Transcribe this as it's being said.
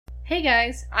Hey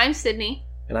guys, I'm Sydney.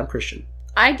 And I'm Christian.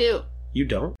 I do. You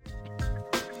don't?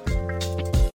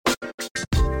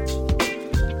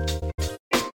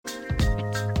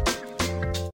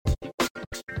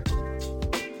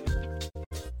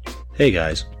 Hey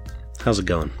guys, how's it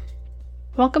going?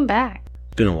 Welcome back.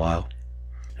 It's been a while.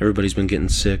 Everybody's been getting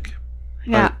sick.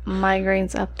 I got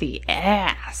migraines up the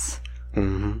ass.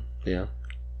 Yeah.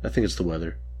 I think it's the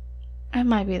weather. It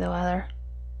might be the weather.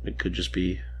 It could just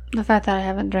be... The fact that I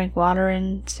haven't drank water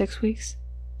in 6 weeks.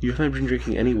 You haven't been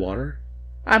drinking any water?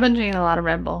 I've been drinking a lot of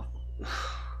Red Bull.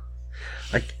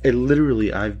 I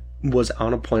was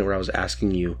on a point where I was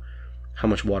asking you how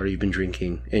much water you've been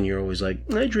drinking, and you're always like,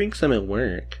 I drink some at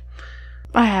work.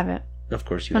 I haven't. Of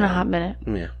course you in haven't. a hot minute.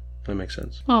 Yeah, that makes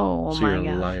sense. Oh so my you're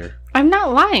god. a liar. I'm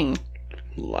not lying.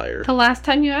 Liar. The last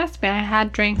time you asked me, I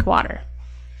had drank water.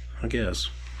 I guess.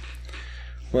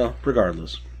 Well,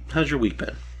 regardless, how's your week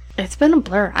been? It's been a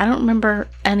blur. I don't remember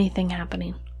anything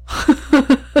happening.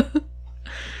 I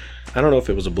don't know if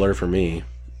it was a blur for me.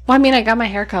 Well, I mean, I got my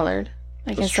hair colored.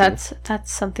 I guess true.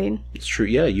 that's something. It's true.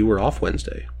 Yeah, you were off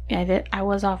Wednesday. Yeah, I did. I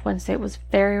was off Wednesday. It was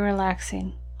very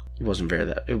relaxing.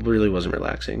 It really wasn't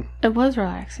relaxing. It was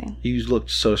relaxing. You looked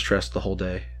so stressed the whole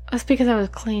day. That's because I was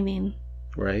cleaning.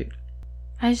 Right?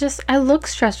 I look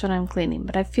stressed when I'm cleaning,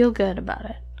 but I feel good about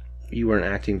it. You weren't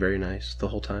acting very nice the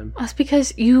whole time. That's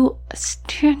because you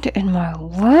stand in my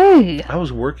way. I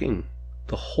was working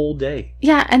the whole day.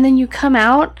 Yeah, and then you come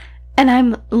out, and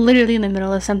I'm literally in the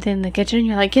middle of something in the kitchen, and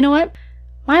you're like, you know what?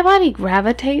 My body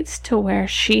gravitates to where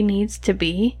she needs to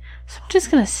be, so I'm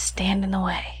just gonna stand in the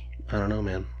way. I don't know,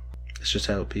 man. It's just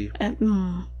how it be.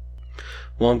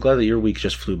 Well, I'm glad that your week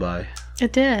just flew by.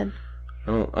 It did.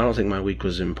 I don't think my week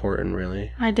was important,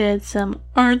 really. I did some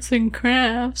arts and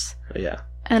crafts. Yeah.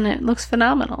 And it looks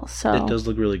phenomenal, so... It does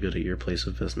look really good at your place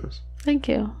of business. Thank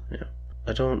you. Yeah.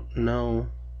 I don't know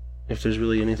if there's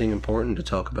really anything important to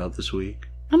talk about this week.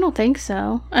 I don't think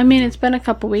so. I mean, it's been a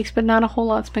couple weeks, but not a whole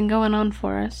lot's been going on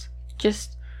for us.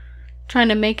 Just trying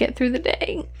to make it through the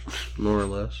day. More or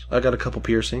less. I got a couple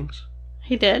piercings.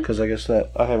 He did? Because I guess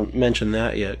that I haven't mentioned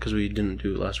that yet because we didn't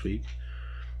do it last week.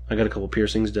 I got a couple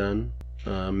piercings done,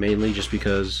 mainly just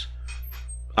because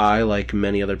I, like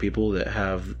many other people that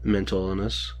have mental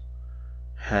illness,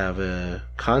 have a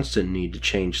constant need to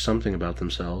change something about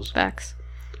themselves. Facts.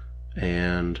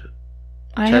 And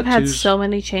I have had so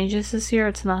many changes this year,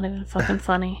 it's not even fucking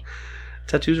funny.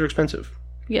 Tattoos are expensive.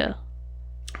 Yeah.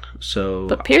 So...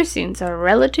 But piercings are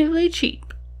relatively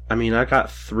cheap. I mean, I got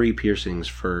 3 piercings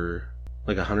for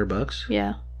like $100.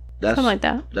 Yeah. Something like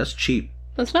that. That's cheap.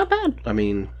 That's not bad. I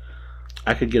mean,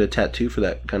 I could get a tattoo for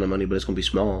that kind of money, but it's going to be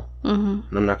small. And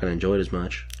I'm not going to enjoy it as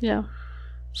much. Yeah.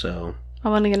 So... I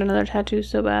want to get another tattoo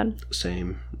so bad.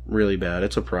 Same. Really bad.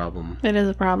 It's a problem. It is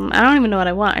a problem. I don't even know what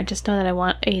I want. I just know that I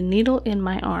want a needle in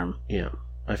my arm. Yeah.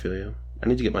 I feel you. I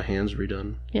need to get my hands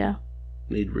redone. Yeah.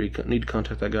 Need to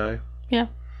contact that guy. Yeah.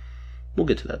 We'll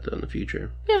get to that, though, in the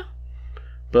future. Yeah.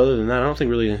 But other than that, I don't think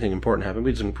really anything important happened.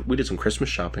 We did some Christmas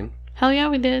shopping. Hell yeah,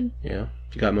 we did. Yeah.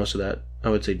 You got most of that, I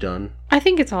would say, done. I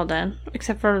think it's all done.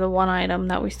 Except for the one item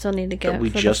that we still need to get that we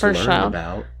for just the first learned child.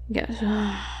 About. Yes.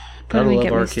 Gotta love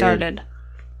get our me kid. started.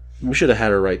 We should have had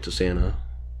her write to Santa,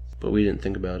 but we didn't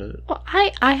think about it. Well,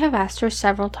 I have asked her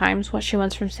several times what she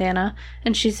wants from Santa,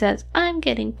 and she says, I'm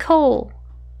getting coal.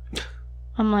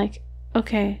 I'm like,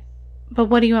 okay, but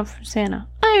what do you want from Santa?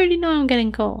 I already know I'm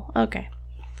getting coal. Okay.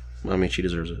 I mean, she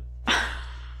deserves it.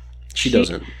 She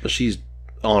doesn't, but she's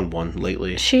on one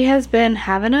lately. She has been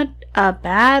having a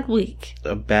bad week.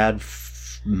 A bad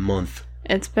month.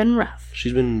 It's been rough.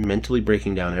 She's been mentally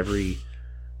breaking down every,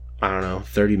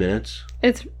 30 minutes.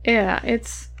 It's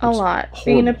a lot. Horrible.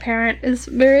 Being a parent is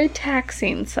very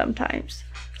taxing sometimes.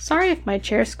 Sorry if my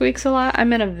chair squeaks a lot.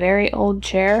 I'm in a very old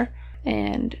chair,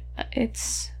 and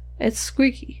it's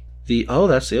squeaky.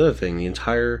 That's the other thing. The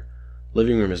entire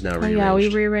living room is now rearranged. Yeah, we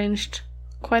rearranged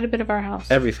quite a bit of our house.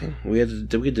 Everything. We had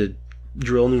to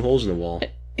drill new holes in the wall.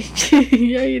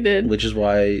 Yeah, you did. Which is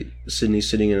why Sydney's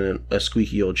sitting in a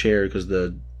squeaky old chair, because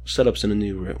the setup's in a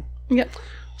new room. Yep.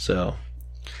 So,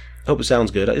 hope it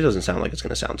sounds good. It doesn't sound like it's going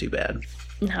to sound too bad.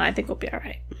 No, I think we'll be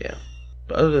alright. Yeah.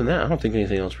 But other than that, I don't think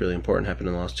anything else really important happened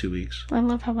in the last 2 weeks. I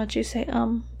love how much you say,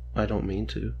 I don't mean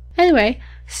to. Anyway,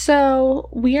 so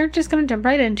we are just going to jump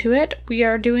right into it. We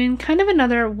are doing kind of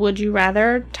another Would You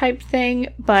Rather type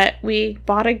thing, but we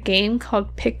bought a game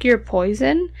called Pick Your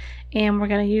Poison, and we're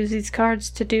going to use these cards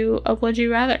to do a Would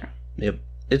You Rather. Yep.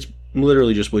 It's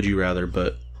literally just Would You Rather,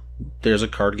 but there's a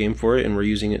card game for it, and we're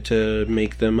using it to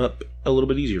make them up a little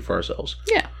bit easier for ourselves.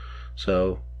 Yeah.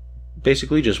 So,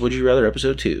 basically just Would You Rather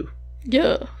episode 2.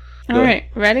 Yeah. Alright,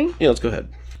 ready? Yeah, let's go ahead.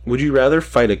 Would you rather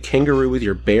fight a kangaroo with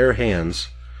your bare hands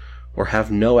or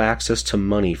have no access to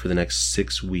money for the next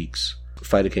 6 weeks?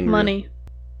 Fight a kangaroo. Money.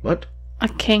 What? A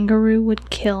kangaroo would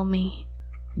kill me.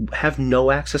 Have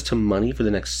no access to money for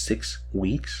the next 6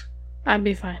 weeks? I'd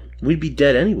be fine. We'd be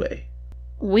dead anyway.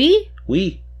 We?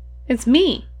 We. It's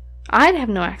me. I'd have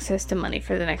no access to money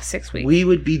for the next 6 weeks. We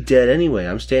would be dead anyway.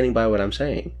 I'm standing by what I'm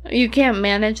saying. You can't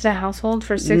manage the household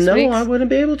for 6 weeks? No, I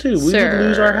wouldn't be able to. We Sir. would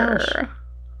lose our house.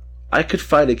 I could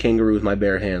fight a kangaroo with my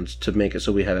bare hands to make it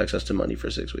so we have access to money for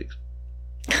 6 weeks.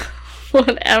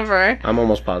 Whatever. I'm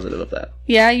almost positive of that.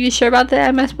 Yeah, you sure about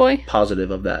that, MS boy?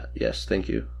 Positive of that. Yes, thank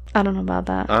you. I don't know about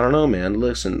that. I don't know, man.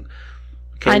 Listen.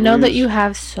 I know that you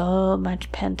have so much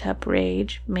pent-up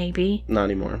rage, maybe. Not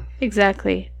anymore.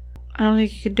 Exactly. I don't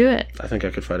think you could do it. I think I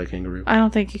could fight a kangaroo. I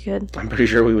don't think you could. I'm pretty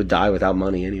sure we would die without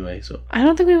money anyway, so. I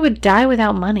don't think we would die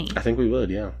without money. I think we would,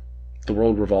 yeah. The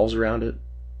world revolves around it.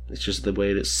 It's just the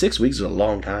way it is. 6 weeks is a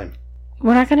long time.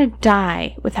 We're not going to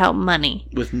die without money.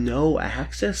 With no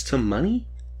access to money?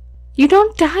 You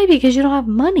don't die because you don't have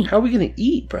money. How are we going to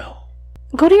eat, bro?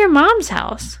 Go to your mom's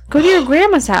house. Go to your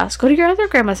grandma's house. Go to your other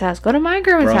grandma's house. Go to my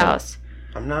grandma's house.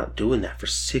 I'm not doing that for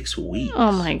 6 weeks.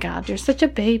 Oh my god, you're such a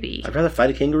baby. I'd rather fight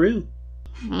a kangaroo.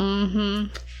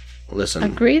 Mm-hmm. Listen.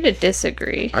 Agree to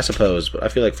disagree. I suppose, but I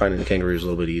feel like fighting a kangaroo is a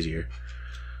little bit easier.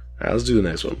 Alright, let's do the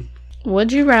next one.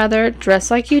 Would you rather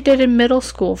dress like you did in middle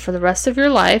school for the rest of your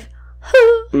life,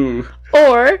 Ooh.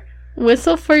 or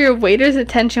whistle for your waiter's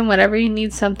attention whenever you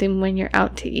need something when you're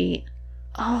out to eat?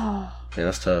 Oh. Man,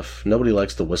 that's tough. Nobody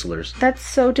likes the whistlers. That's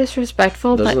so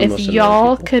disrespectful, Those are but the if most annoying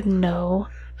y'all people. could know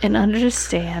and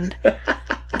understand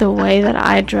the way that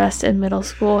I dressed in middle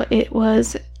school, it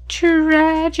was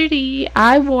tragedy.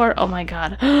 I wore, oh my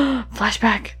god,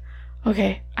 flashback.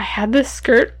 Okay, I had this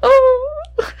skirt.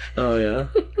 Oh yeah?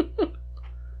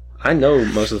 I know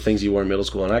most of the things you wore in middle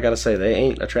school, and I gotta say, they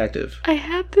ain't attractive. I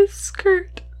had this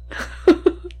skirt.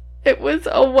 It was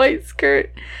a white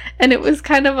skirt, and it was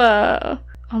kind of a,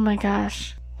 oh my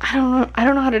gosh, I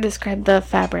don't know how to describe the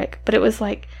fabric, but it was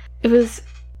like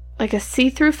a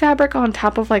see-through fabric on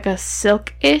top of like a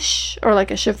silk-ish or like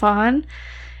a chiffon,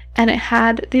 and it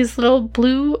had these little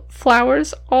blue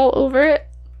flowers all over it,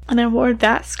 and I wore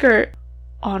that skirt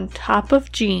on top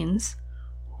of jeans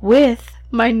with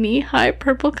my knee-high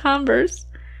purple Converse,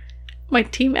 my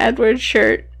Team Edwards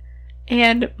shirt,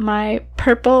 and my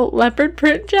purple leopard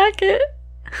print jacket.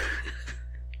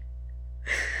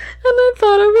 And I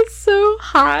thought it was so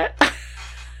hot.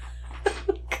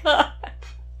 God.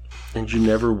 And you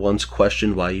never once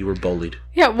questioned why you were bullied.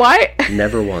 Yeah, why?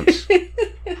 Never once.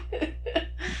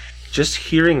 Just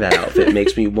hearing that outfit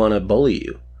makes me want to bully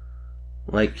you.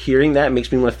 Like, hearing that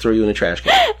makes me want to throw you in a trash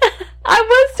can. I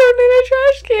was thrown in a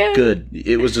trash can. Good.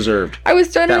 It was deserved. I was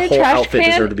thrown in a whole trash outfit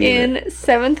can deserved to be in in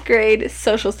 7th grade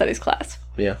social studies class.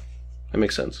 Yeah, that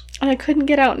makes sense. And I couldn't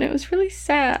get out, and it was really That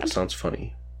sad. sounds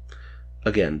funny.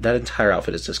 Again, that entire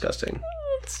outfit is disgusting.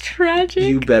 It's tragic.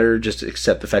 You better just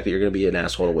accept the fact that you're going to be an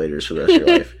asshole to waiters for the rest of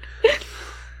your life.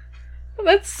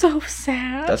 That's so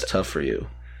sad. That's tough for you.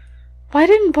 Why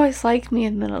didn't boys like me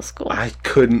in middle school? I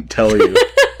couldn't tell you.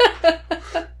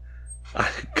 I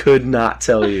could not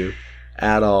tell you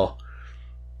at all.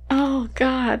 Oh,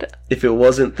 God. If it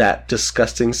wasn't that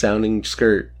disgusting sounding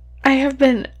skirt, I have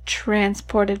been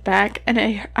transported back,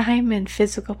 and I'm in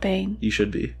physical pain. you should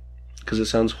be. Because it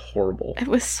sounds horrible. It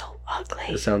was so ugly.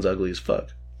 It sounds ugly as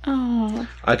fuck. Oh,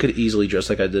 I could easily dress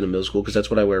like I did in middle school because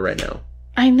that's what I wear right now.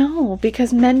 I know,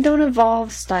 because men don't evolve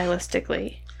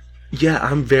stylistically. Yeah,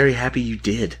 I'm very happy you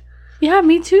did. Yeah,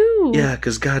 me too. Yeah,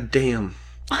 because goddamn.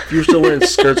 If you were still wearing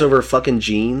skirts over fucking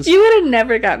jeans. You would have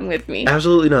never gotten with me.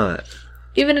 Absolutely not.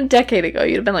 Even a decade ago,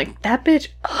 you'd have been like, that bitch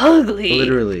ugly.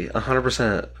 Literally,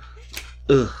 100%.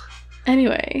 Ugh.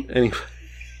 Anyway.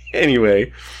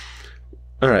 Anyway.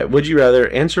 Alright, would you rather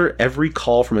answer every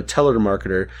call from a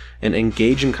telemarketer and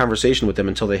engage in conversation with them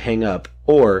until they hang up,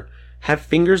 or have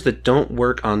fingers that don't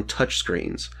work on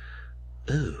touchscreens?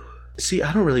 Ooh. See,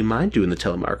 I don't really mind doing the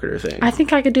telemarketer thing. I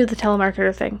think I could do the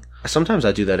telemarketer thing. Sometimes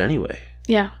I do that anyway.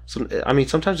 Yeah.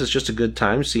 Sometimes it's just a good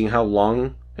time seeing how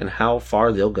long and how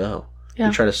far they'll go. Yeah.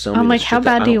 You try to sell me I'm the like, shit how that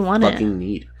bad I do you don't want it? fucking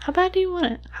need. How bad do you want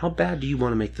it? How bad do you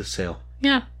want to make this sale?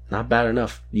 Yeah. Not bad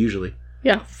enough, usually.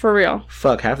 Yeah, for real.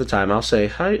 Fuck, half the time I'll say,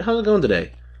 how's it going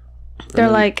today? They're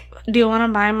like, do you want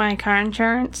to buy my car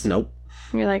insurance? Nope.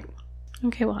 You're like,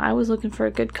 okay, well, I was looking for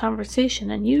a good conversation,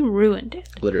 and you ruined it.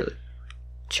 Literally.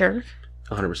 Jerk.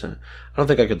 100%. I don't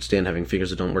think I could stand having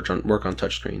fingers that don't work on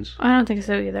touchscreens. I don't think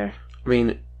so either. I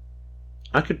mean,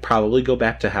 I could probably go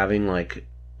back to having, like,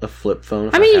 a flip phone.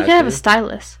 I mean, you could have a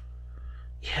stylus.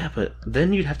 Yeah, but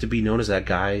then you'd have to be known as that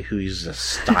guy who uses a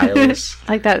stylus.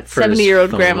 Like that for his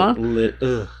 70-year-old phone.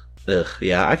 grandma. Ugh.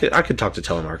 Yeah, I could talk to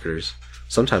telemarketers.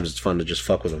 Sometimes it's fun to just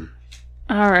fuck with them.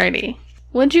 Alrighty.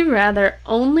 Would you rather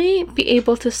only be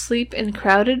able to sleep in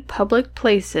crowded public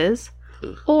places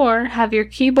or have your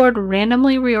keyboard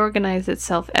randomly reorganize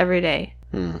itself every day?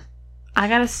 I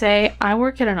gotta say, I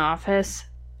work at an office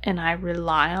and I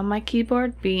rely on my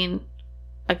keyboard being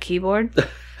a keyboard.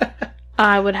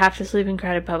 I would have to sleep in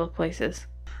crowded public places.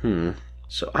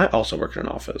 So I also work in an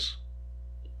office.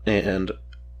 And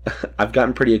I've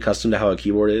gotten pretty accustomed to how a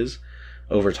keyboard is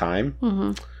over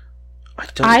time.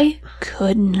 I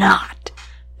could not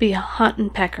be a hunt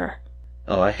and pecker.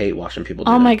 Oh, I hate watching people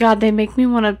do Oh that. my god, they make me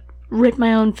want to rip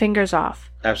my own fingers off.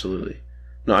 Absolutely.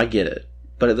 No, I get it.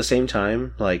 But at the same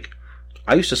time, like,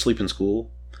 I used to sleep in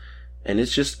school, and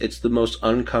it's the most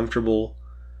uncomfortable,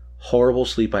 horrible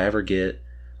sleep I ever get.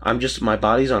 My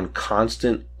body's on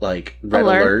constant, like, red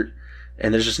alert,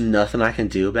 and there's just nothing I can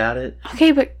do about it.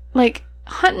 Okay, but, like,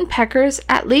 hunt and peckers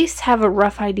at least have a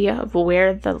rough idea of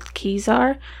where the keys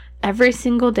are every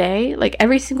single day. Like,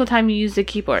 every single time you use the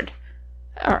keyboard.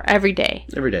 Or every day.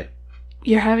 Every day.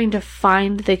 You're having to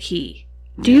find the key.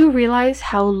 Do you realize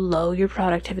how low your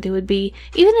productivity would be?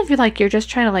 Even if you're just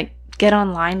trying to, like, get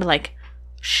online to, like,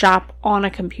 shop on a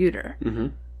computer.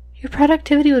 Your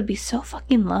productivity would be so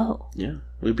fucking low. Yeah.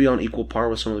 We'd be on equal par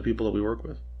with some of the people that we work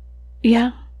with.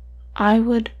 Yeah. I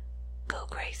would go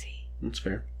crazy. That's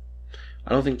fair.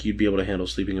 I don't think you'd be able to handle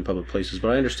sleeping in public places, but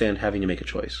I understand having to make a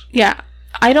choice. Yeah.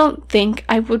 I don't think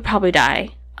I would probably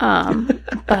die.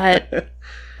 But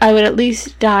I would at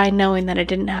least die knowing that I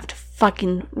didn't have to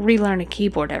fucking relearn a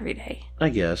keyboard every day. I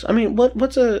guess. I mean,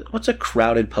 what's a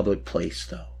crowded public place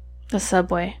though? The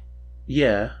subway.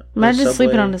 Yeah. Imagine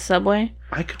sleeping on the subway.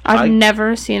 I've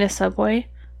never seen a subway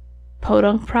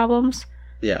podunk problems.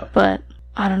 Yeah. But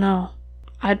I don't know.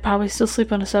 I'd probably still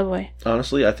sleep on a subway.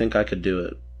 Honestly, I think I could do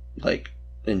it. Like,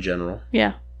 in general.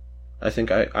 Yeah. I think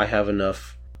I have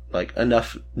enough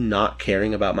not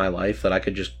caring about my life that I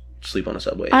could just sleep on a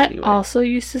subway anyway. I also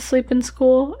used to sleep in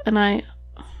school, and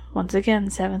once again,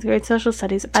 7th grade social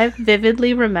studies, I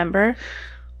vividly remember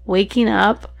waking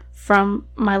up from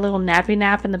my little nappy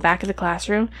nap in the back of the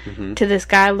classroom to this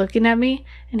guy looking at me,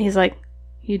 and he's like,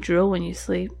 "You drool when you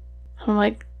sleep." I'm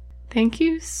like, "Thank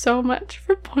you so much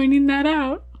for pointing that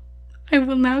out. I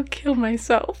will now kill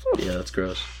myself." Yeah, that's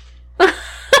gross.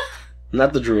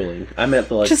 Not the drooling. I meant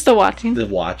just the watching. The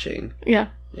watching. Yeah.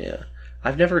 Yeah.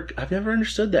 I've never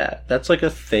understood that. That's like a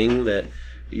thing that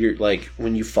you're like,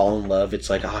 when you fall in love, it's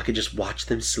like, oh, I could just watch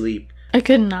them sleep. I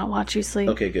could not watch you sleep.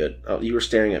 Okay, good. Oh, you were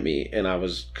staring at me, and I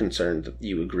was concerned that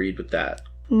you agreed with that.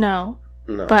 No.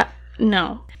 No. But,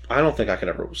 no. I don't think I could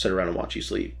ever sit around and watch you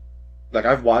sleep. Like,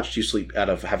 I've watched you sleep out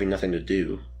of having nothing to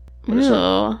do.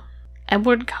 Ew.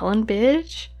 Edward Cullen,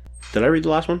 bitch. Did I read the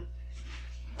last one?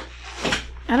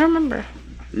 I don't remember.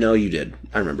 No, you did.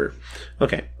 I remember.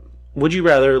 Okay. Would you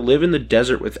rather live in the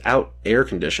desert without air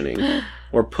conditioning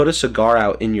or put a cigar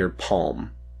out in your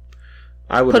palm?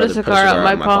 I would put a rather cigar out in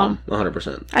my palm.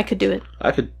 100%. I could do it.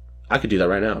 I could do that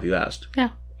right now if you asked. Yeah.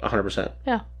 100%.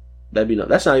 Yeah.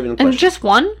 That's not even a question. And just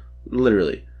one?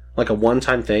 Literally. Like a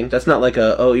one-time thing. That's not like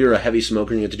you're a heavy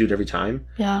smoker and you have to do it every time.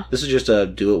 Yeah. This is just a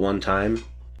do it one time.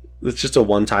 It's just a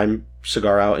one-time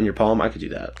cigar out in your palm. I could do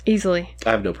that. Easily.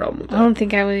 I have no problem with that. I don't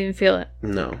think I would even feel it.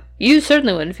 No. You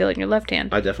certainly wouldn't feel it in your left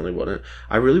hand. I definitely wouldn't.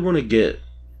 I really want to get,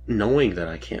 knowing that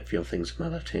I can't feel things in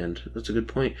my left hand. That's a good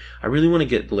point. I really want to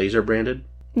get laser branded.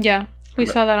 Yeah. We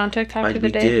saw that on TikTok the other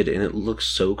day. We did, and it looks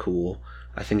so cool.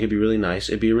 I think it'd be really nice.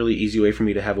 It'd be a really easy way for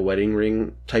me to have a wedding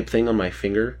ring type thing on my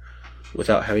finger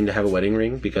without having to have a wedding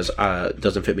ring because it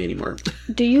doesn't fit me anymore.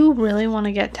 Do you really want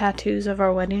to get tattoos of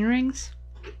our wedding rings?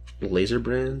 Laser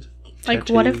brand? Like,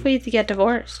 tattoo? what if we get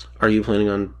divorced? Are you planning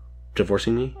on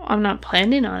divorcing me? I'm not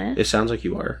planning on it. It sounds like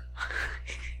you are.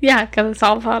 Yeah, because it's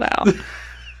all thought out.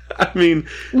 I mean...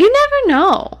 You never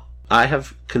know. I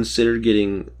have considered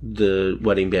getting the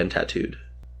wedding band tattooed.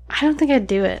 I don't think I'd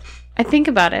do it. I think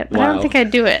about it, but I don't think I'd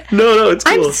do it. No, it's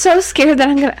cool. I'm so scared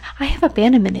that I have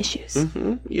abandonment issues.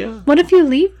 Yeah. What if you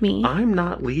leave me? I'm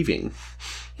not leaving.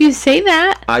 You say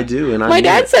that? I do, and my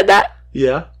dad said that.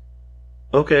 Yeah.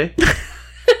 Okay.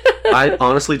 I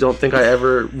honestly don't think I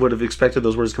ever would have expected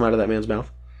those words to come out of that man's mouth.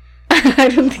 I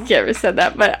don't think he ever said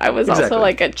that, but I was also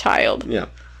like a child. Yeah.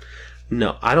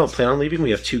 No, I don't plan on leaving.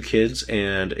 We have 2 kids,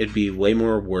 and it'd be way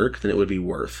more work than it would be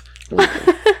worth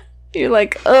leaving. You're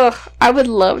like, ugh, I would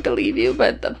love to leave you,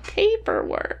 but the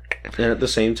paperwork. And at the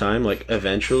same time, like,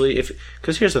 eventually,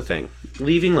 because here's the thing,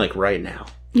 leaving, like, right now.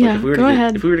 Yeah, like, if we were go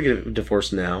ahead. If we were to get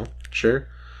divorced now, sure.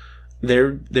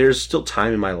 there's still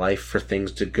time in my life for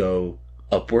things to go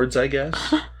upwards, I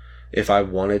guess, if I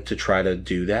wanted to try to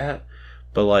do that.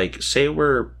 But, like, say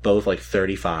we're both, like,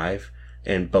 35,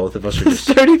 and both of us are just...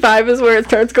 35 is where it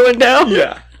starts going down?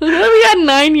 Yeah. We had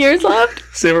 9 years left?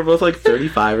 Say we're both, like,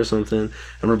 35 or something,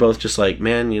 and we're both just like,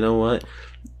 man, you know what?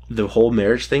 The whole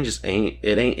marriage thing just ain't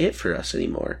it for us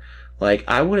anymore. Like,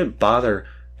 I wouldn't bother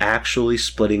actually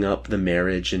splitting up the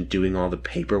marriage and doing all the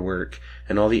paperwork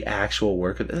and all the actual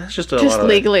work. That's just a lot of... Just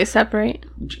legally separate.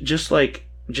 Just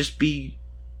be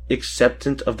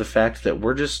acceptant of the fact that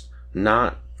we're just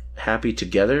not happy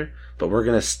together, but we're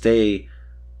gonna stay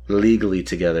legally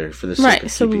together for the sake right,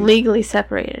 of so keeping... legally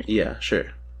separated. Yeah,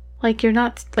 sure. Like, you're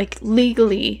not, like,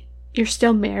 legally, you're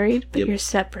still married, but Yep. you're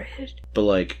separated. But,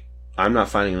 like, I'm not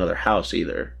finding another house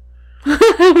either.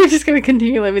 We're just gonna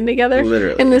continue living together?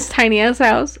 Literally. In this tiny-ass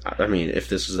house? I mean, if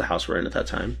this is the house we're in at that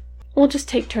time. We'll just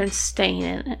take turns staying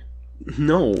in it.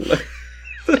 No.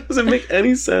 That doesn't make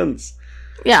any sense.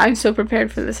 Yeah, I'm so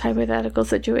prepared for this hypothetical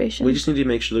situation. We just need to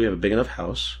make sure that we have a big enough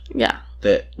house. Yeah.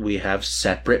 That we have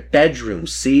separate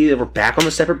bedrooms. See, we're back on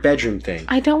the separate bedroom thing.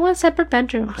 I don't want separate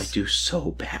bedrooms. I do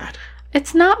so bad.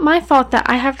 It's not my fault that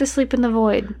I have to sleep in the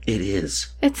void. It is.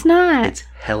 It's not. It's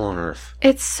hell on earth.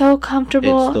 It's so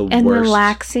comfortable It's the and worst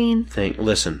relaxing. thing.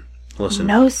 Listen.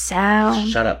 No sound.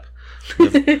 Shut up.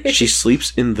 She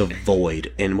sleeps in the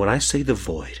void. And when I say the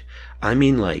void, I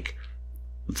mean like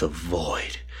the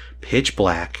void. Pitch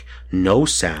black, no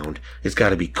sound. It's got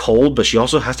to be cold, but she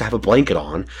also has to have a blanket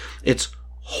on. It's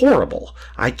horrible.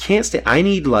 I can't stay. I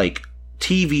need like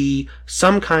TV,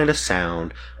 some kind of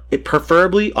sound. It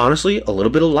preferably, honestly, a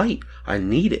little bit of light. I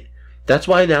need it. That's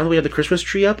why now that we have the Christmas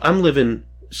tree up, I'm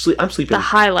sleeping. The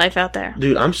high life out there.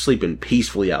 Dude, I'm sleeping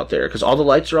peacefully out there because all the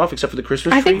lights are off except for the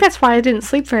Christmas tree. I think that's why I didn't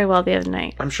sleep very well the other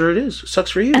night. I'm sure it is.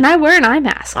 Sucks for you. And I wear an eye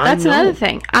mask. I That's know. another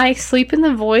thing. I sleep in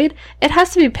the void. It has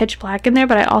to be pitch black in there,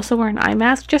 but I also wear an eye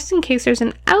mask just in case there's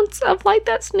an ounce of light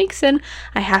that sneaks in.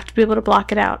 I have to be able to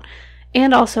block it out.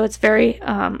 And also, it's very,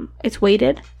 it's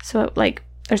weighted, so it, like,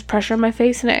 there's pressure on my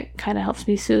face, and it kind of helps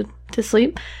me soothe to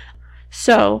sleep.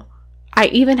 So I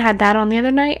even had that on the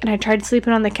other night, and I tried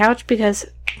sleeping on the couch because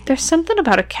there's something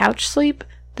about a couch sleep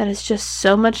that is just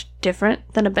so much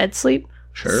different than a bed sleep.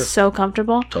 Sure. So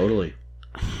comfortable. Totally.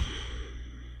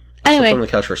 Anyway. I slept on the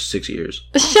couch for 6 years.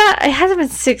 It hasn't been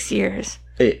 6 years.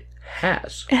 It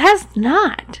has. It has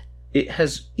not. It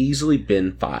has easily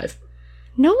been 5.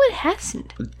 No, it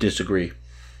hasn't. Disagree.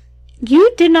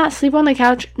 You did not sleep on the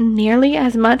couch nearly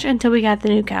as much until we got the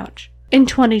new couch in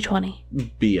 2020.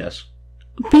 BS.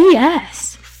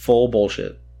 BS. Full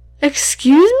bullshit.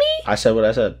 Excuse me? I said what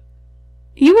I said.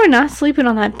 You were not sleeping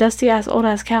on that dusty-ass,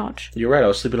 old-ass couch. You're right. I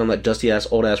was sleeping on that dusty-ass,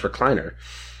 old-ass recliner.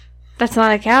 That's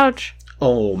not a couch.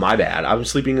 Oh, my bad. I was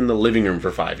sleeping in the living room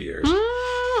for 5 years.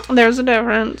 There's a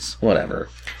difference. Whatever.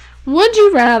 Would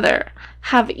you rather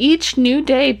have each new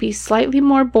day be slightly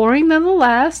more boring than the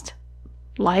last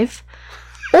life,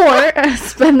 or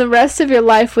spend the rest of your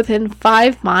life within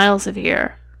 5 miles of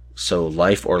here? So,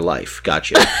 life or life.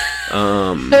 Gotcha.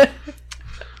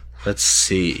 Let's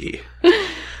see.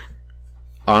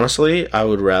 Honestly, I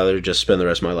would rather just spend the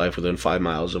rest of my life within 5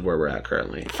 miles of where we're at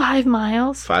currently. 5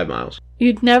 miles? 5 miles.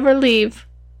 You'd never leave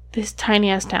this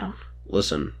tiny-ass town.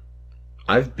 Listen,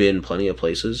 I've been plenty of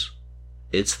places.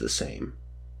 It's the same.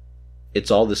 It's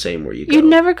all the same where you go. You'd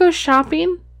never go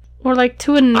shopping? Or like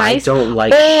to a nice... I don't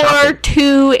like or shopping.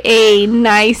 to a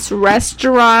nice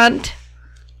restaurant.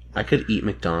 I could eat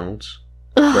McDonald's.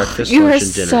 Ugh, Breakfast, you lunch, are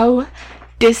and dinner. so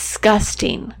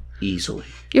disgusting. Easily.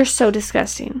 You're so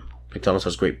disgusting. McDonald's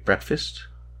has great breakfast.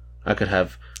 I could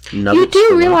have nuggets. You do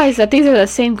for realize lunch. that these are the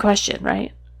same question,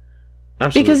 right?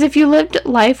 Absolutely. Because if you lived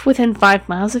life within 5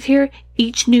 miles of here,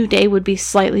 each new day would be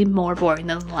slightly more boring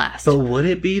than the last. But would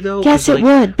it be, though? Yes, 'Cause, it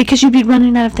would, because you'd be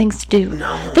running out of things to do.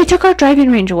 No. They took our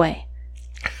driving range away.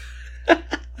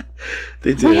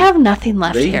 They did. We have nothing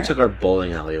left They here. even took our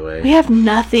bowling alley away. We have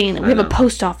nothing. We have a know.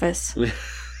 post office. Do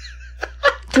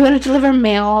we want to deliver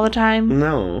mail all the time?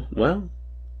 No. Well,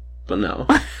 but no.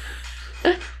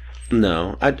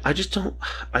 No. I just don't...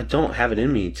 I don't have it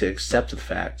in me to accept the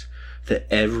fact that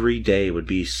every day would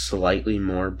be slightly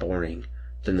more boring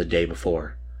than the day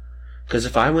before. Because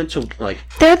if I went to, like...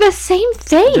 They're the same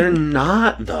thing. They're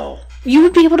not, though. You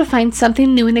would be able to find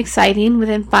something new and exciting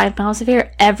within 5 miles of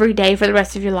here every day for the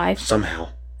rest of your life. Somehow.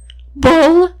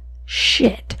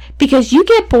 Bullshit. Because you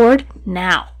get bored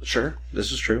now. Sure,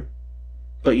 this is true.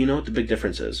 But you know what the big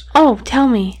difference is? Oh, tell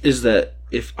me. Is that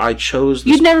if I chose...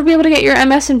 You'd never be able to get your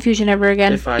MS infusion ever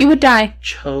again. If I You would die.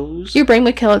 chose... Your brain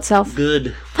would kill itself.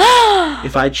 Good.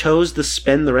 If I chose to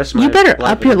spend the rest of my You better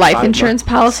life up your in life 5 insurance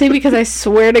policy because I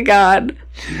swear to God.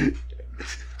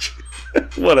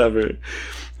 Whatever.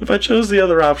 If I chose the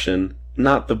other option,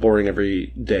 not the boring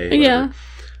every day, whatever, Yeah.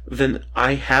 then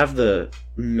I have the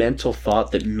mental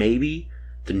thought that maybe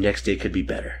the next day could be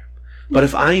better. But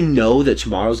if I know that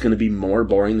tomorrow's going to be more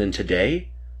boring than today,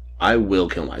 I will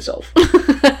kill myself.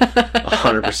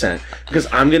 100%. Because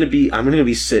I'm gonna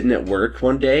be sitting at work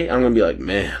one day. I'm gonna be like,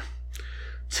 man,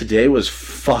 today was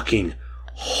fucking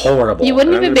horrible. You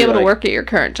wouldn't And I'm even be gonna able to like, work at your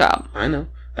current job. I know.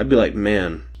 I'd be like,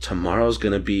 man, tomorrow's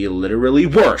gonna be literally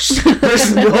worse.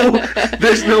 There's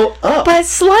no up. But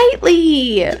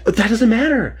slightly. But that doesn't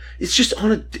matter. It's just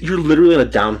you're literally on a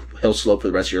downhill slope for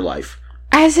the rest of your life.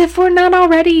 As if we're not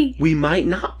already. We might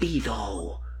not be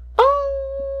though. Oh.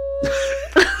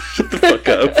 Shut the fuck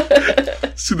up.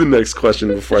 Let's do the next question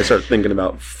before I start thinking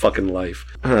about fucking life.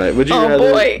 Alright, would you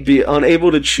rather be unable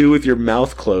to chew with your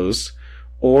mouth closed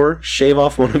or shave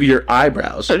off one of your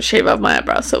eyebrows? I would shave off my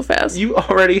eyebrows so fast. You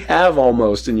already have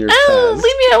almost in your Oh, past.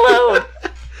 leave me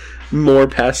alone. More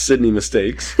past Sydney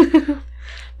mistakes.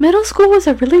 Middle school was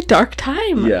a really dark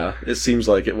time. Yeah, it seems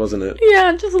like it, wasn't it?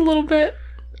 Yeah, just a little bit.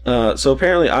 So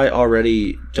apparently I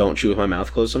already don't chew with my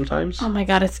mouth closed sometimes. Oh my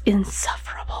god, it's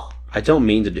insufferable. I don't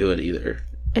mean to do it either.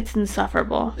 It's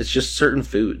insufferable. It's just certain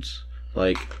foods.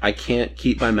 Like, I can't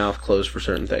keep my mouth closed for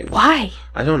certain things. Why?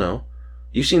 I don't know.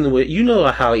 You've seen the way... You know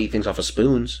how I eat things off of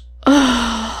spoons.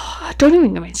 Oh, don't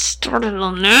even get me started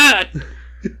on that.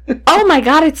 Oh my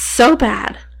god, it's so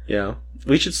bad. Yeah.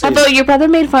 We should say... Although your brother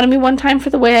made fun of me one time for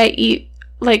the way I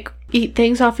eat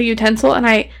things off a utensil, and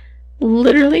I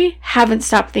literally haven't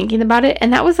stopped thinking about it.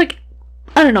 And that was like,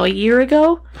 I don't know, a year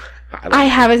ago. I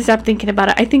haven't stopped thinking about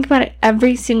it. I think about it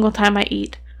every single time I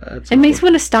eat. It makes me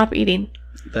want to stop eating.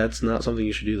 That's not something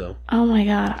you should do, though. Oh my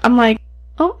god. I'm like,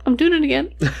 oh, I'm doing it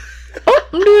again. Oh,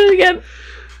 I'm doing it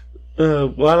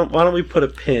again. Why don't we put a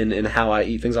pin in how I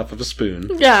eat things off of a spoon?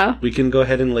 Yeah. We can go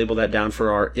ahead and label that down for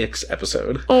our Ix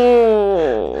episode.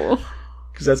 Oh.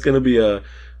 Because that's going to be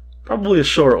probably a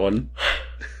short one.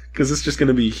 Because it's just going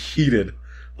to be heated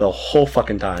the whole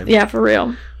fucking time. Yeah, for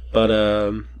real. But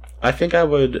I think I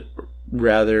would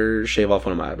rather shave off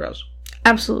one of my eyebrows.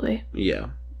 Absolutely. Yeah.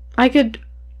 I could,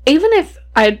 even if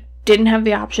I didn't have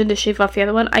the option to shave off the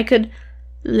other one, I could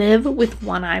live with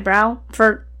one eyebrow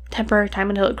for temporary time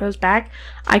until it grows back.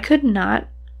 I could not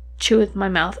chew with my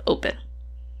mouth open.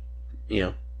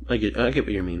 Yeah, I get what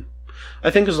you mean. I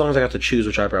think as long as I got to choose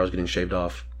which eyebrow was getting shaved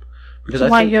off.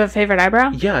 Because Why, you have a favorite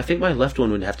eyebrow? Yeah, I think my left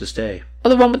one would have to stay. Oh,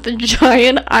 the one with the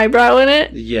giant eyebrow in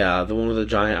it? Yeah, the one with the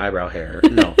giant eyebrow hair.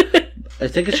 No. I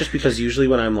think it's just because usually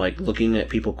when I'm like looking at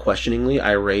people questioningly,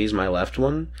 I raise my left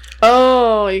one.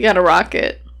 Oh, you gotta rock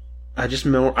it.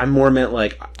 I more meant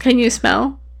like... Can you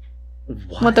smell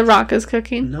what the rock is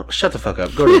cooking? No, shut the fuck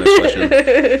up. Go to the next question.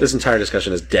 This entire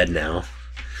discussion is dead now.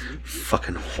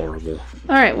 Fucking horrible.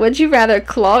 Alright, would you rather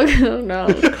clog... Oh, no.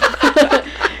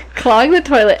 Clog the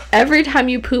toilet every time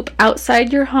you poop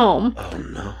outside your home. Oh,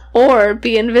 no. Or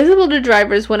be invisible to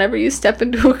drivers whenever you step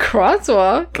into a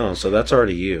crosswalk. Oh, so that's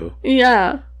already you.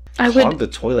 Yeah. I would clog the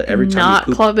toilet every time not you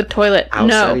poop clog the toilet.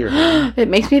 outside of your home? It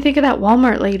makes me think of that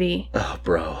Walmart lady. Oh,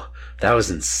 bro. That was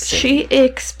insane. She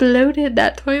exploded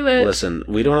that toilet. Listen,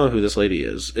 we don't know who this lady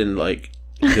is. And, like,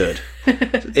 good.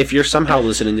 If you're somehow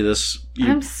listening to this,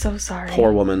 I'm so sorry.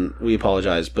 Poor woman, we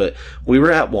apologize. But we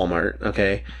were at Walmart,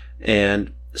 okay?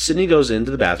 And Sydney goes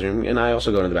into the bathroom, and I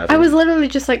also go into the bathroom. I was literally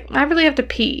just like, I really have to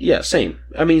pee. Yeah, same.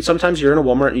 I mean, sometimes you're in a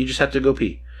Walmart and you just have to go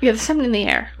pee. Yeah, there's something in the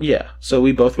air. Yeah, so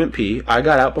we both went pee. I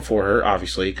got out before her,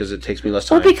 obviously, because it takes me less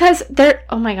time. Well, because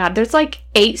oh my god, there's like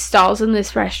 8 stalls in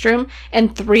this restroom,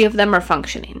 and 3 of them are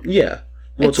functioning. Yeah.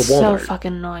 Well, it's a Walmart. So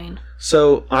fucking annoying.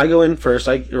 So I go in first.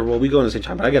 We go in at the same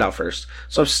time, but I get out first.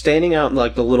 So I'm standing out in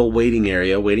like the little waiting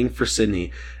area, waiting for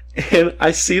Sydney, and I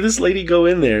see this lady go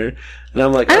in there, and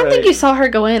I'm like, I don't think you saw her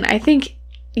go in. I think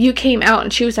you came out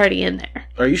and she was already in there.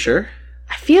 Are you sure?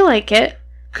 I feel like it.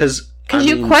 Because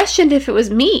you questioned if it was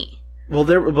me. Well,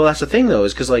 that's the thing though,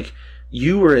 is because like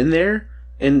you were in there,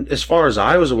 and as far as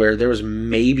I was aware, there was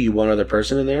maybe one other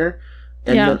person in there,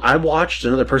 and then I watched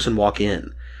another person walk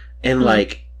in, and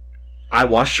like I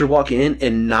watched her walk in,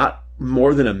 and not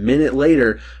more than a minute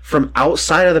later, from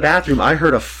outside of the bathroom, I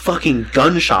heard a fucking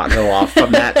gunshot go off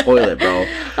from that toilet, bro.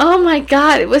 Oh my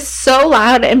god, it was so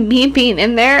loud, and me being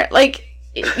in there, like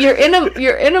you're in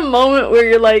a moment where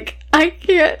you're like, I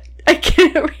can't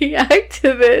react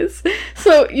to this.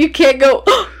 So you can't go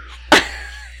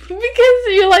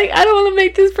because you're like, I don't want to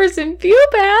make this person feel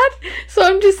bad. So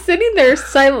I'm just sitting there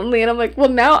silently, and I'm like, well,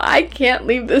 now I can't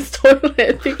leave this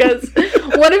toilet because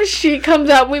what if she comes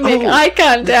out and we make eye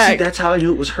contact? See, that's how I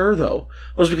knew it was her though.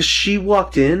 It was because she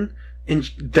walked in And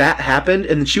that happened,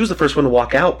 and she was the first one to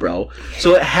walk out, bro.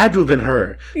 So it had to have been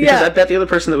her. Because I bet the other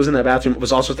person that was in that bathroom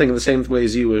was also thinking the same way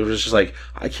as you. It was just like,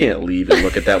 I can't leave and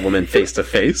look at that woman face to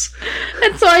face.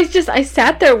 And so I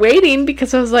sat there waiting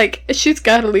because I was like, she's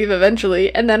got to leave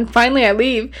eventually. And then finally I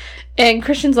leave, and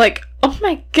Christian's like, oh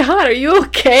my God, are you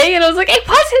okay? And I was like, it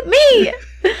wasn't me.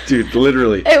 Dude,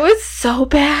 literally. It was so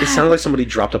bad. It sounded like somebody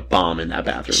dropped a bomb in that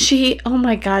bathroom. Oh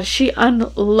my God, she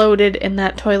unloaded in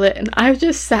that toilet, and I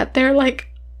just sat there like,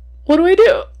 what do I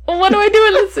do? What do I do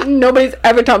in this? Nobody's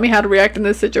ever taught me how to react in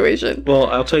this situation. Well,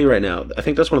 I'll tell you right now, I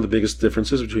think that's one of the biggest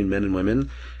differences between men and women.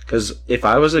 Because if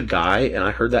I was a guy and I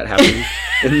heard that happen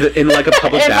in like a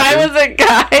public bathroom. If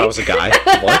I was a guy.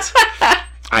 What?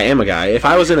 I am a guy. If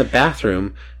I was in a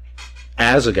bathroom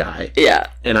as a guy. Yeah.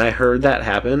 And I heard that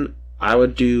happen, I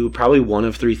would do probably one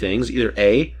of three things. Either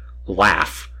A,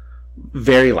 laugh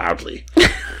very loudly.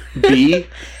 B,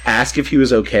 ask if he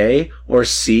was okay. Or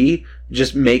C,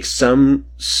 just make some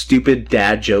stupid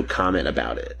dad joke comment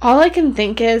about it. All I can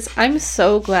think is, I'm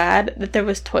so glad that there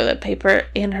was toilet paper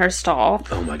in her stall.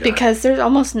 Oh my God. Because there's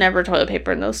almost never toilet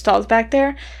paper in those stalls back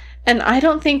there. And I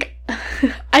don't think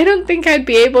I'd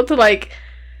be able to like,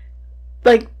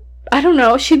 I don't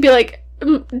know. She'd be like,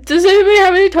 does anybody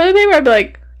have any toilet paper? I'd be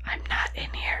like, I'm not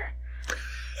in here.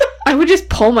 I would just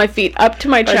pull my feet up to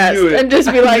my chest and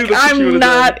just be like, I'm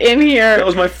not in here. That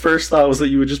was my first thought, was that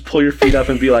you would just pull your feet up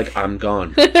and be like, I'm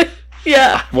gone.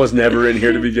 Yeah. I was never in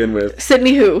here to begin with.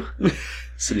 Sydney who?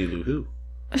 Sydney Lou who?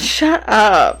 Shut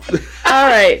up. All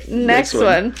right, next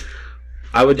one.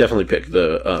 I would definitely pick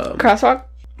the... Crosswalk?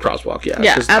 Crosswalk, yeah.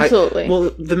 Yeah, absolutely. Well,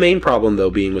 the main problem,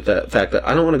 though, being with that fact that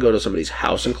I don't want to go to somebody's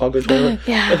house and clog their toilet.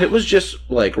 Yeah. If it was just,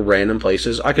 like, random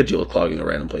places, I could deal with clogging a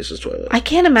random place's toilet. I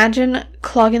can't imagine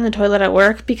clogging the toilet at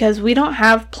work because we don't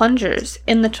have plungers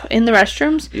in the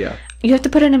restrooms. Yeah. You have to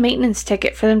put in a maintenance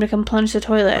ticket for them to come plunge the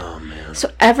toilet. Oh, man.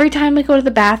 So every time I go to the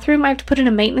bathroom, I have to put in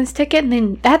a maintenance ticket, and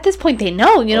then at this point, they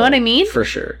know. You know what I mean? For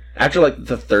sure. After, like,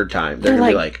 the third time, they're going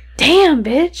to be like, damn,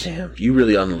 bitch. Damn, you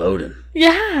really unloading.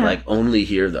 Yeah. Like, only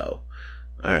here, though.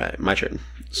 All right, my turn.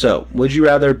 So, would you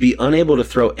rather be unable to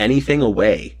throw anything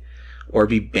away or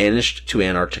be banished to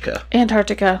Antarctica?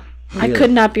 Antarctica. Really? I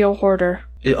could not be a hoarder.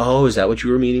 Is that what you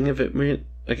were meaning of it,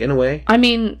 like, in a way? I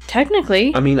mean,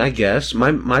 technically. I mean, I guess.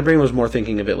 My brain was more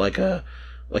thinking of it like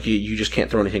you just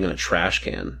can't throw anything in a trash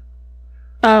can.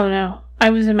 Oh, no.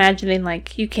 I was imagining,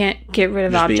 like, you can't get rid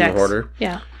of just objects. Being a hoarder?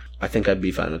 Yeah. I think I'd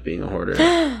be fine with being a hoarder.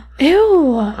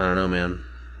 Ew. I don't know, man.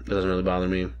 It doesn't really bother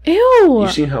me. Ew.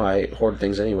 You've seen how I hoard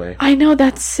things anyway. I know,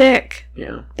 that's sick.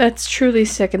 Yeah. That's truly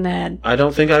sick in the head. I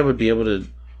don't think I would be able to,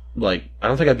 like, I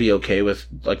don't think I'd be okay with,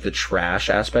 like, the trash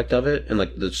aspect of it and,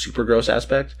 like, the super gross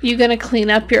aspect. You gonna clean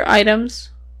up your items?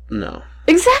 No.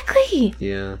 Exactly.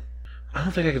 Yeah. I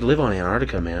don't think I could live on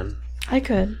Antarctica, man. I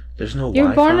could. There's no You were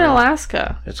Wi-Fi. born in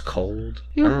Alaska. It's cold.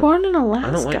 You were born in Alaska.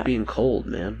 I don't like being cold,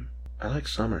 man. I like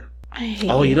summer. I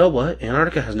hate you know what?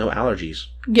 Antarctica has no allergies.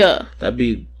 Yeah. That'd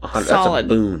be that's Solid. a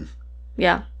boon.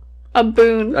 Yeah. A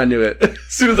boon. I knew it. As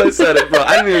soon as I said it, bro.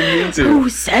 I didn't even mean to. Who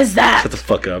says that? Shut the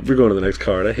fuck up. We're going to the next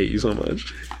card. I hate you so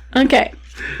much. Okay.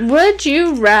 Would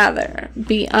you rather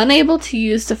be unable to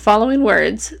use the following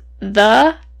words,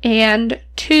 the, and,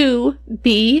 to,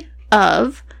 be,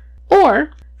 of,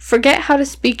 or forget how to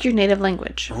speak your native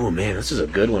language? Oh, man. This is a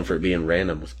good one for being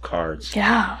random with cards.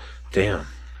 Yeah. Damn.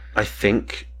 I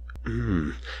think...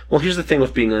 Well, here's the thing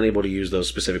with being unable to use those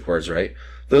specific words, right?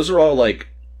 Those are all, like,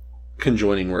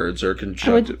 conjoining words or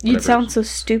conjunctive. You'd sound so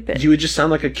stupid. You would just sound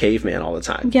like a caveman all the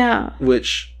time. Yeah.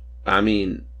 Which, I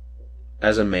mean,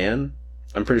 as a man,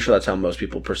 I'm pretty sure that's how most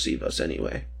people perceive us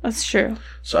anyway. That's true.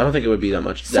 So I don't think it would be that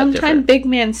much Sometimes different. big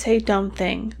men say dumb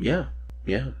thing. Yeah.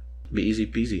 Be easy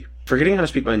peasy. Forgetting how to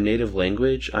speak my native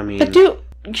language, I mean...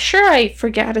 But sure, I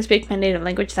forget how to speak my native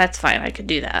language. That's fine. I could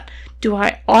do that. Do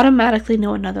I automatically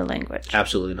know another language?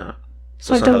 Absolutely not.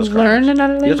 So I have to learn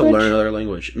another language? You have to learn another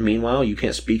language. Meanwhile, you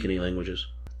can't speak any languages.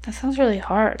 That sounds really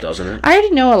hard. Doesn't it? I already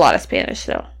know a lot of Spanish,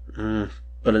 though.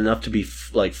 But enough to be,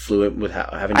 fluent with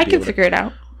having to I can figure it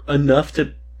out. Enough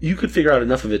to... You could figure out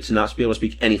enough of it to not be able to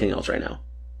speak anything else right now.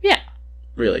 Yeah.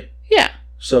 Really? Yeah.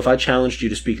 So if I challenged you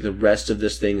to speak the rest of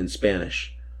this thing in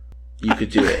Spanish, you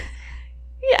could do it.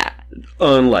 Yeah.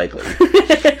 Unlikely.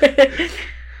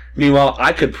 Meanwhile,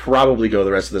 I could probably go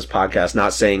the rest of this podcast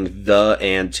not saying the,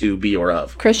 and, to, be, or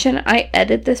of. Christian, I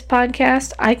edit this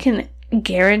podcast. I can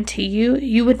guarantee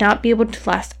you would not be able to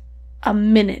last a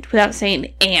minute without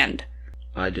saying and.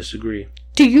 I disagree.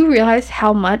 Do you realize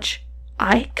how much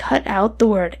I cut out the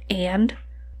word and?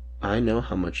 I know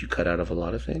how much you cut out of a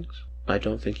lot of things. I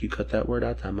don't think you cut that word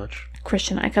out that much.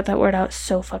 Christian, I cut that word out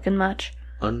so fucking much.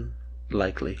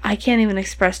 Likely. I can't even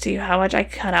express to you how much I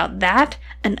cut out that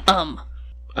and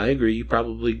I agree. You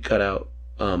probably cut out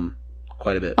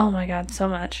quite a bit. Oh my god, so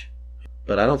much.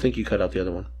 But I don't think you cut out the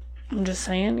other one. I'm just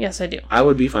saying. Yes, I do. I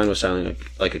would be fine with sounding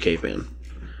like a caveman.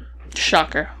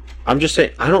 Shocker. I'm just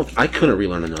saying, I couldn't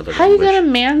relearn another How are you language.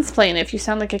 gonna mansplain if you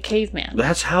sound like a caveman?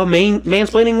 That's how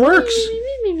mansplaining works.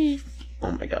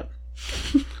 Oh my god.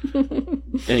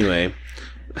 Anyway,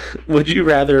 would you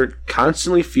rather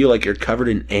constantly feel like you're covered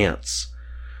in ants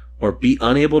or be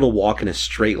unable to walk in a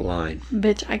straight line?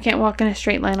 Bitch, I can't walk in a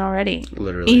straight line already.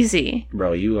 Literally. Easy.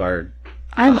 Bro, you are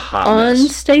I'm a hot mess.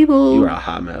 unstable. You are a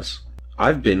hot mess.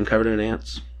 I've been covered in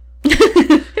ants.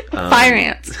 Fire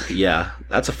ants. Yeah,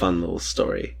 that's a fun little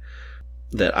story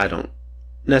that I don't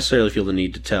necessarily feel the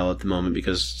need to tell at the moment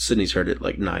because Sydney's heard it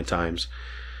like 9 times.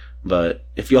 But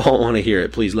if y'all want to hear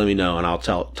it, please let me know and I'll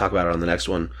talk about it on the next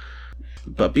one.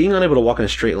 But being unable to walk in a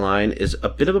straight line is a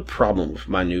bit of a problem with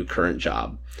my new current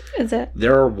job. Is it?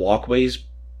 There are walkways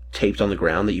taped on the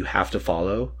ground that you have to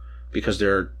follow because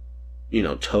there are,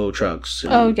 tow trucks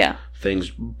and yeah. things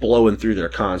blowing through there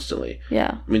constantly.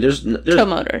 Yeah. I mean, there's tow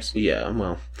motors. Yeah,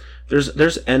 well,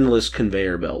 there's endless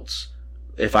conveyor belts.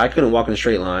 If I couldn't walk in a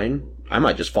straight line, I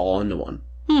might just fall into one.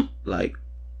 Like,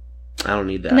 I don't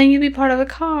need that. And then you'd be part of a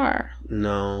car.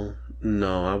 No,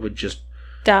 I would just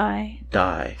die,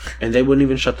 and they wouldn't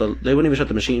even shut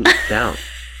the machine down.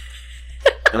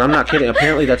 And I'm not kidding.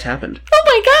 Apparently, that's happened. Oh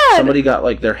my god! Somebody got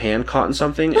like their hand caught in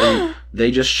something, and they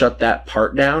just shut that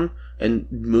part down and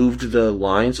moved the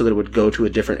line so that it would go to a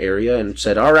different area and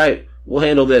said, "All right, we'll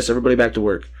handle this. Everybody back to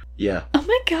work." Yeah. Oh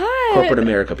my god! Corporate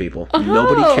America, people.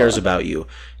 Nobody cares about you.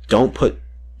 Don't put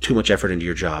too much effort into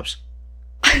your jobs.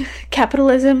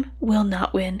 Capitalism will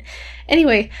not win.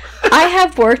 Anyway, I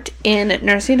have worked in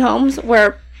nursing homes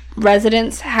where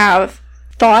residents have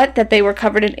thought that they were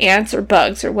covered in ants or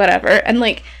bugs or whatever, and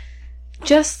like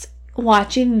just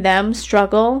watching them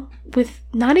struggle with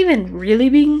not even really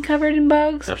being covered in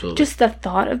bugs. Absolutely. Just the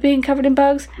thought of being covered in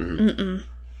bugs.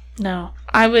 No.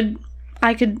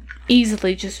 I could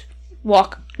easily just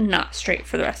walk not straight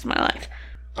for the rest of my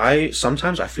life.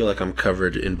 Sometimes I feel like I'm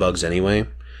covered in bugs anyway.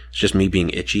 It's just me being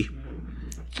itchy.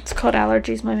 It's called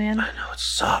allergies, my man. I know, it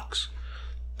sucks.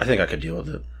 I think I could deal with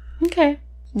it. Okay.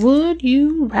 Would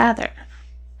you rather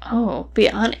be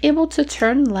unable to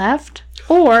turn left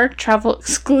or travel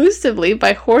exclusively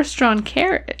by horse-drawn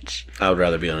carriage? I would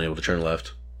rather be unable to turn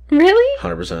left. Really?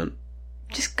 100%.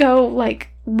 Just go, like,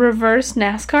 reverse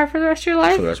NASCAR for the rest of your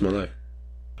life? For the rest of my life.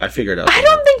 I figured out. I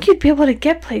don't think you'd be able to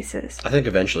get places. I think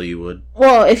eventually you would.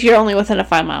 Well, if you're only within a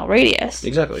 5-mile radius.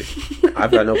 Exactly.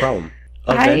 I've got no problem.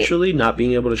 Eventually, not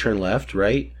being able to turn left,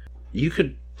 right? You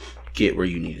could get where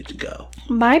you needed to go.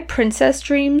 My princess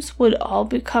dreams would all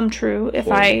become true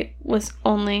if I was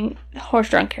only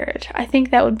horse-drawn carriage. I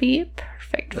think that would be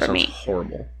perfect for me. That sounds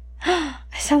horrible.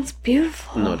 It sounds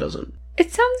beautiful. No, it doesn't.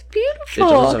 It sounds beautiful. It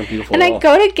doesn't sound beautiful and at I all.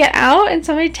 go to get out and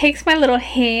somebody takes my little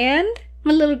hand,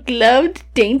 my little gloved,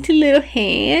 dainty little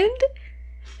hand,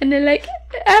 and they're like,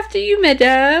 "After you,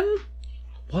 madame."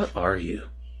 What are you?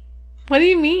 What do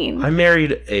you mean? I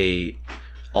married a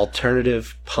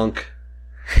alternative punk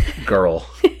girl.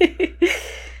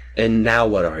 And now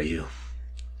what are you?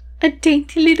 A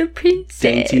dainty little princess.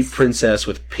 Dainty princess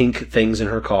with pink things in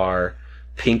her car,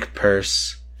 pink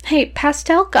purse. Hey,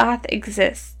 pastel goth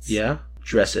exists. Yeah?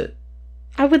 Dress it.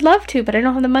 I would love to, but I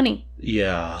don't have the money.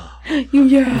 Yeah.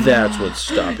 Yeah. That's what's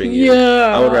stopping you.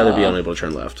 Yeah. I would rather be unable to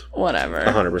turn left. Whatever.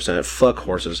 100%. Fuck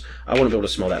horses. I wouldn't be able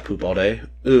to smell that poop all day.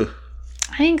 Ugh.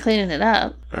 I ain't cleaning it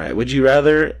up. Alright, would you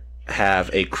rather have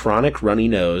a chronic runny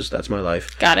nose, that's my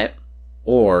life, Got it.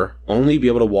 or only be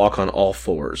able to walk on all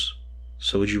fours?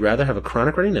 So would you rather have a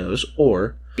chronic runny nose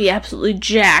or Be absolutely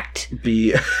jacked.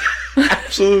 be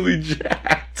absolutely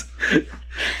jacked?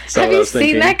 Have you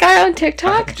seen that guy on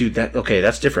TikTok? Dude,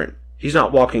 that's different. He's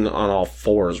not walking on all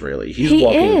fours, really. He's He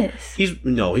walking. is.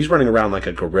 He's running around like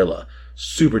a gorilla.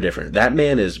 Super different. That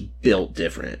man is built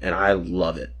different, and I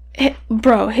love it.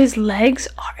 Bro, his legs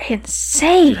are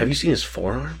insane. Dude, have you seen his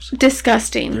forearms?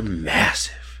 Disgusting. They're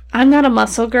massive. I'm not a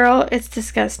muscle girl. It's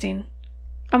disgusting.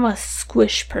 I'm a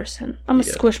squish person. I'm a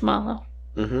squishmallow.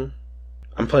 Mm-hmm.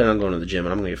 I'm planning on going to the gym,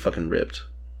 and I'm gonna get fucking ripped.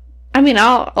 I mean,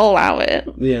 I'll allow it.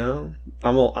 Yeah,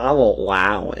 I'll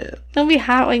allow it. It'll be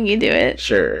hot when you do it.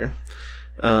 Sure.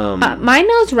 My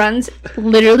nose runs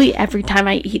literally every time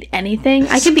I eat anything.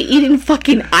 I could be eating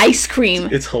fucking ice cream.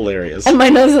 It's hilarious. And my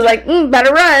nose is like,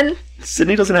 better run.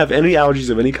 Sydney doesn't have any allergies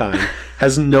of any kind,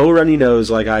 has no runny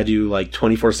nose like I do, like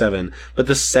 24/7. But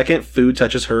the second food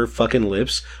touches her fucking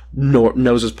lips,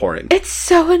 nose is pouring. It's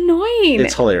so annoying.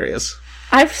 It's hilarious.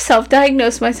 I've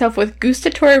self-diagnosed myself with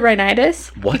gustatory rhinitis.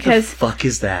 What the fuck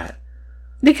is that?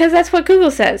 Because that's what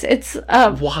Google says. It's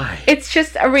why? It's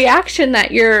just a reaction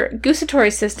that your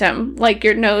gustatory system, like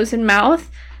your nose and mouth,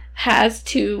 has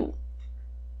to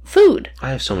food.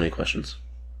 I have so many questions.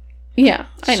 Yeah,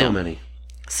 I know. So many.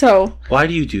 So, why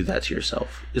do you do that to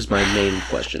yourself? Is my main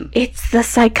question. It's the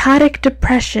psychotic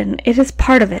depression. It is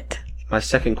part of it. My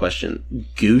second question,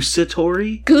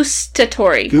 gustatory?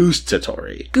 Gustatory.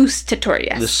 Gustatory. Gustatory,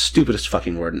 yes. The stupidest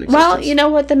fucking word in existence. Well, you know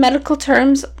what? The medical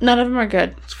terms, none of them are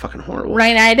good. It's fucking horrible.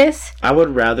 Rhinitis? I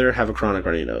would rather have a chronic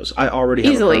runny nose. I already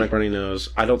have Easily. a chronic runny nose.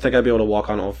 I don't think I'd be able to walk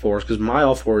on all fours, because my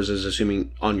all fours is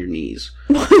assuming on your knees.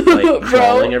 Like,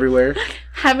 crawling everywhere.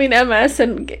 Having MS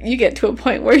and you get to a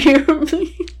point where your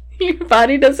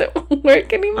body doesn't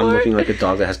work anymore. I'm looking like a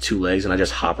dog that has two legs and I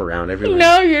just hop around everywhere.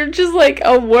 No, you're just like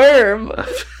a worm.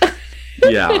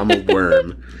 Yeah, I'm a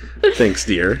worm. Thanks,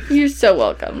 dear. You're so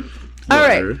welcome.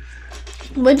 Whatever. All right.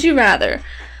 Would you rather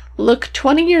look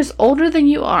 20 years older than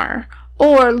you are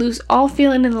or lose all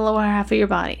feeling in the lower half of your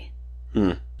body?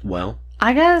 Well,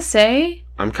 I gotta say,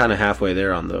 I'm kind of halfway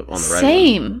there on the right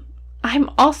same. one. I'm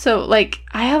also, like,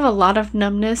 I have a lot of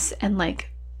numbness and, like,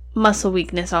 muscle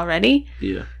weakness already.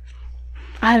 Yeah.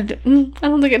 I don't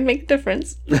think it'd make a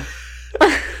difference.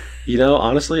 You know,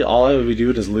 honestly, all I would be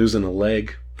doing is losing a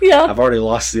leg. Yeah. I've already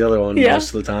lost the other one Yeah.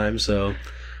 most of the time, so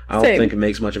I don't Same. think it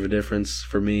makes much of a difference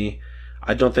for me.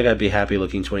 I don't think I'd be happy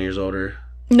looking 20 years older.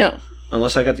 No.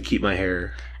 Unless I got to keep my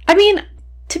hair. I mean,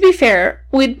 to be fair,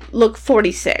 we'd look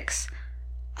 46.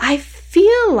 I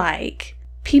feel like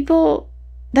people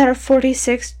that are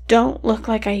 46 don't look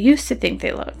like I used to think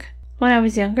they look when I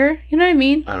was younger. You know what I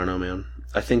mean? I don't know, man.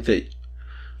 I think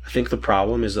the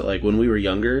problem is that, like, when we were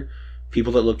younger,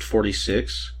 people that looked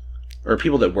 46, or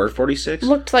people that were 46,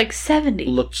 Looked like 70.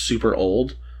 looked super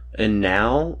old. And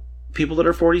now, people that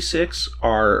are 46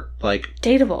 are, like,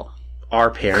 Dateable. our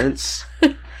parents.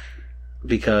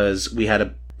 Because we had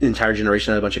an entire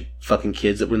generation, had a bunch of fucking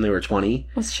kids that when they were 20.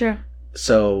 That's true.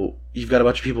 So, you've got a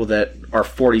bunch of people that are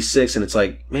 46, and it's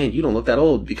like, man, you don't look that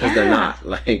old, because they're Yeah. not.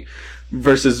 Like,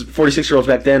 versus 46-year-olds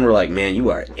back then were like, man, you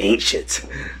are ancient.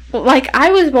 Like,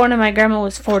 I was born and my grandma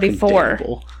was 44.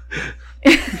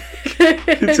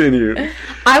 Continue.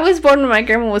 I was born when my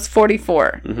grandma was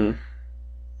 44. Mm-hmm.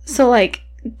 So, like,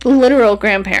 literal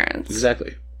grandparents.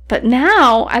 Exactly. But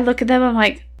now, I look at them, I'm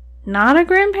like, not a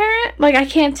grandparent? Like, I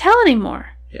can't tell anymore.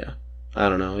 Yeah. I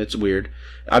don't know. It's weird.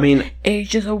 I mean,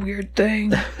 Age is a weird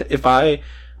thing. if I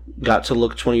got to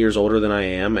look 20 years older than I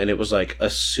am, and it was like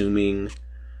assuming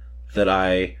that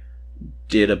I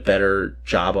did a better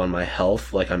job on my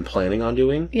health, like I'm planning on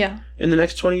doing Yeah. in the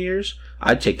next 20 years,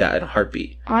 I'd take that in a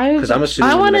heartbeat. Because I'm I'm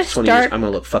assuming in the next 20 years, I'm going to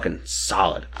look fucking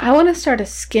solid. I want to start a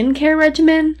skincare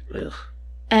regimen, Ugh.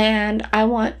 and I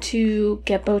want to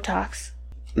get Botox.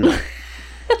 No.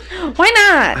 Why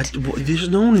not? There's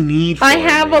no need for I it,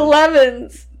 have man.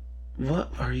 11s.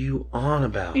 What are you on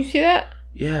about? You see that?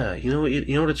 Yeah, you know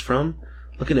what it's from?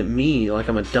 Looking at me like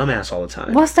I'm a dumbass all the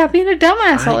time. Well, stop being a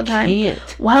dumbass all the time. I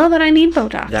can't. Well, then I need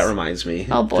Botox. That reminds me.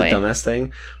 Oh, boy. The dumbass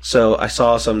thing. So I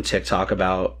saw some TikTok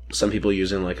about some people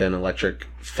using like an electric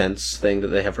fence thing that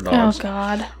they have for Oh, dogs.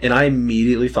 God. And I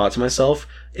immediately thought to myself,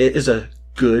 it is a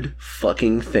good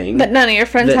fucking thing. But none of your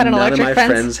friends that had an none electric of my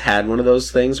fence? friends had one of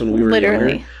those things when we were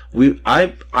Literally. younger.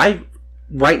 I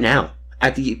right now,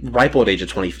 at the ripe old age of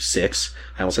 26,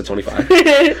 I almost said 25. The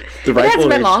It ripe hasn't old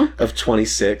been age long. of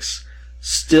 26,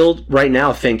 still right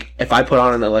now think if I put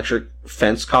on an electric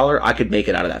fence collar, I could make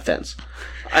it out of that fence.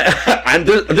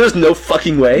 There's no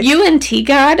fucking way. You and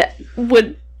T-God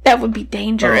that would be Oh,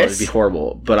 dangerous. it'd be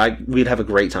horrible, but we'd have a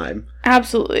great time.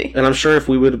 Absolutely. And I'm sure if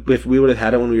we would have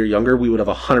had it when we were younger, we would have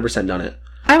 100% done it.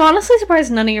 I'm honestly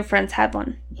surprised none of your friends had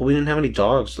one. Well, we didn't have any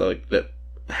dogs like that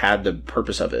had the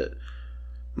purpose of it.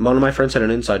 One of my friends had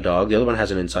an inside dog. The other one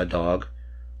has an inside dog.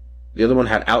 The other one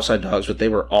had outside dogs, but they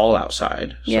were all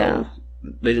outside. So Yeah.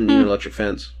 they didn't need an electric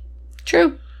fence.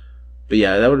 True. But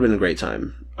yeah, that would have been a great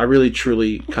time. I really,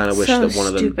 truly kind of wish So that one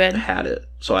of them stupid. had it.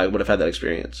 So I would have had that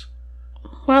experience.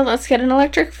 Well, let's get an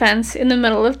electric fence in the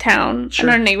middle of town, Sure.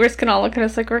 and our neighbors can all look at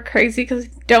us like we're crazy because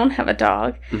we don't have a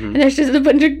dog. Mhm. And there's just a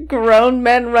bunch of grown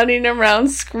men running around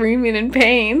screaming in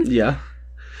pain. Yeah.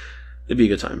 It'd be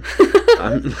a good time.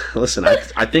 Listen,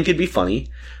 I think it'd be funny.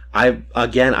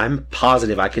 I'm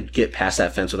positive I could get past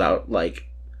that fence without, like,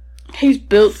 He's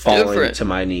built falling different. to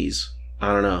my knees.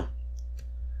 I don't know.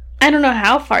 I don't know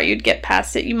how far you'd get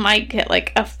past it. You might get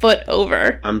like a foot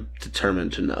over. I'm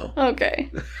determined to know.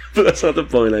 Okay. But that's not the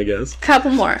point, I guess.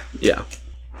 Couple more. Yeah.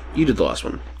 You did the last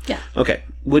one. Yeah. Okay.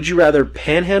 Would you rather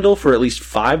panhandle for at least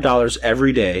 $5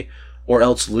 every day or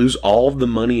else lose all of the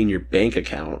money in your bank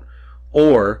account,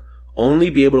 or only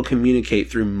be able to communicate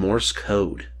through Morse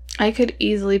code. I could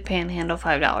easily panhandle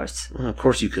 $5. Well, of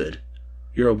course you could.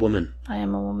 You're a woman. I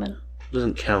am a woman. It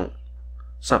doesn't count.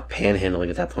 It's not panhandling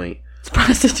at that point. It's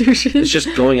prostitution. It's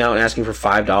just going out and asking for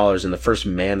 $5 and the first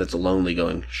man that's lonely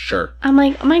going, sure. I'm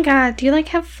like, oh my god, do you like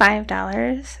have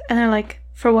 $5? And they're like,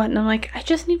 for what? And I'm like, I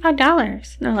just need $5. And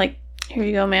they're like, here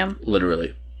you go, ma'am.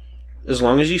 Literally. As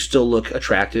long as you still look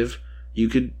attractive, you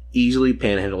could easily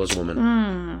panhandle as a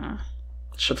woman.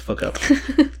 Shut the fuck up.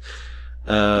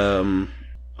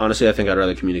 Honestly, I think I'd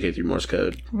rather communicate through Morse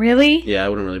code. Really? Yeah, it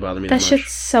wouldn't really bother me that That much.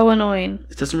 shit's so annoying.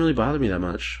 It doesn't really bother me that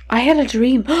much. I had a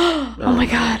dream. Oh my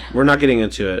god. We're not getting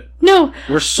into it. No.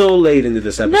 We're so late into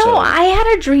this episode. No, I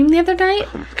had a dream the other night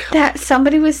that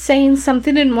somebody was saying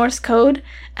something in Morse code,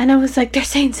 and I was like, they're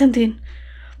saying something,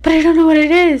 but I don't know what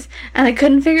it is, and I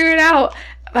couldn't figure it out.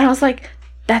 But I was like,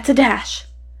 that's a dash.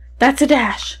 That's a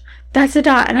dash. That's a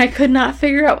dot. And I could not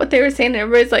figure out what they were saying. And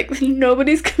everybody's like,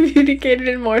 nobody's communicated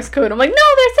in Morse code. I'm like, no,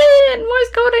 they're saying it in Morse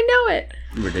code. I know it.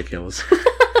 Ridiculous.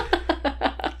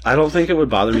 I don't think it would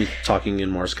bother me talking in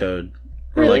Morse code.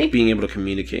 Or Really? like being able to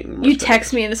communicate in Morse You code.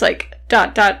 text me and it's like,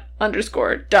 dot, dot,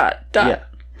 underscore, dot, dot.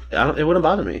 Yeah. It wouldn't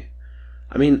bother me.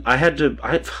 I mean, I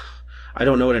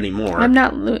don't know it anymore. I'm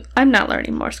not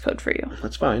learning Morse code for you.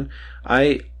 That's fine.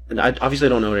 I obviously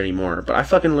don't know it anymore, but I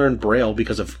fucking learned Braille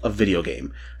because of a video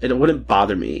game. It wouldn't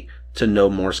bother me to know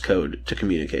Morse code to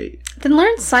communicate. Then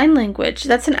learn sign language.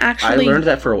 That's an actually... I learned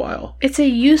that for a while. It's a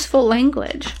useful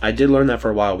language. I did learn that for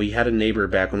a while. We had a neighbor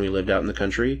back when we lived out in the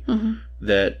country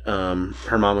that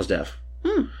her mom was deaf.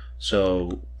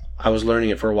 So I was learning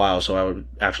it for a while so I would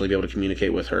actually be able to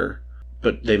communicate with her.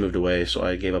 But they moved away, so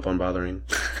I gave up on bothering.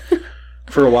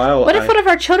 For a while, What if one of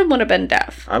our children would have been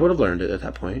deaf? I would have learned it at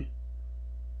that point.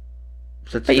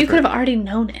 But you could have already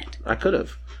known it. I could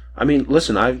have. I mean,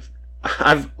 listen, I've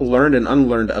learned and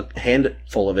unlearned a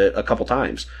handful of it a couple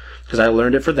times. Because I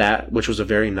learned it for that, which was a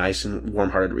very nice and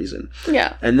warm-hearted reason.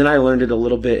 Yeah. And then I learned it a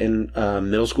little bit in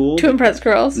middle school. To impress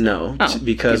girls? No. Oh,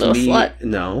 because you little slut.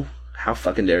 No. How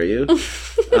fucking dare you?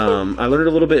 I learned it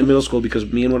a little bit in middle school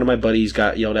because me and one of my buddies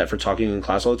got yelled at for talking in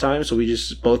class all the time. So we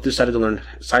just both decided to learn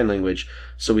sign language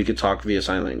so we could talk via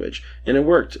sign language. And it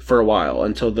worked for a while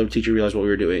until the teacher realized what we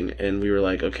were doing. And we were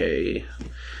like, okay.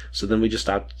 So then we just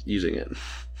stopped using it.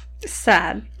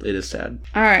 Sad. It is sad.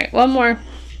 All right, one more.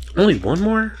 Only one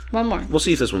more? One more. We'll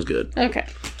see if this one's good. Okay.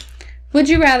 Would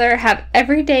you rather have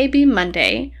every day be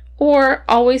Monday or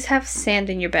always have sand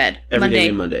in your bed? Every day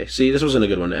be Monday. See, this wasn't a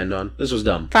good one to end on. This was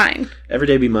dumb. Fine. Every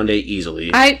day be Monday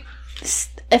easily.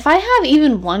 If I have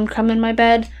even one crumb in my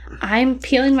bed, I'm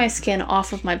peeling my skin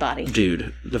off of my body.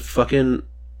 Dude, the fucking...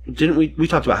 Didn't we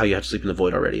talked about how you have to sleep in the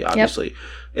void already, obviously. Yep.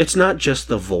 It's not just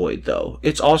the void, though.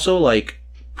 It's also like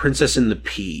Princess in the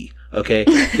Pea, okay?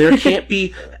 There can't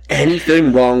be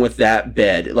anything wrong with that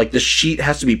bed. Like, the sheet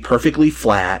has to be perfectly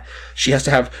flat. She has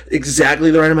to have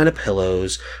exactly the right amount of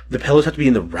pillows. The pillows have to be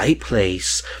in the right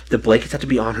place. The blankets have to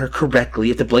be on her correctly.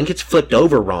 If the blanket's flipped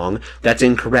over wrong, that's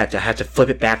incorrect. I have to flip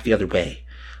it back the other way.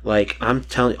 Like, I'm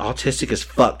telling you, autistic as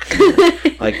fuck.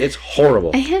 Like, it's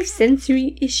horrible. I have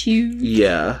sensory issues.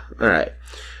 Yeah. Alright.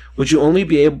 Would you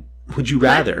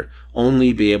rather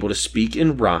only be able to speak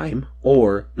in rhyme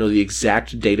or know the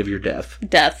exact date of your death?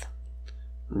 Death.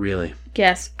 Really?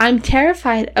 Yes. I'm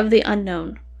terrified of the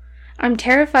unknown. I'm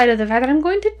terrified of the fact that I'm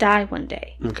going to die one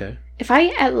day. Okay. If I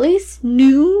at least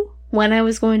knew when I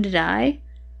was going to die,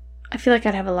 I feel like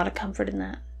I'd have a lot of comfort in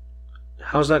that.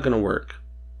 How's that going to work?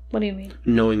 What do you mean?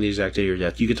 Knowing the exact date of your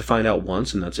death. You get to find out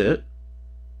once and that's it?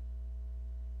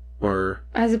 Or...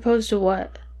 As opposed to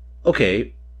what?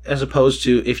 Okay, as opposed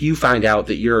to if you find out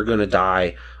that you're going to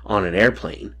die on an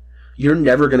airplane, you're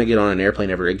never going to get on an airplane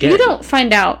ever again. You don't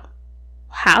find out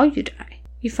how you die.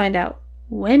 You find out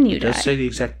when you die. It does say the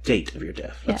exact date of your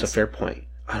death. That's Yes. a fair point.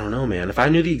 I don't know, man. If I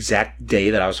knew the exact day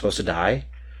that I was supposed to die,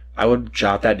 I would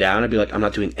jot that down. I'd be like, I'm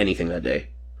not doing anything that day.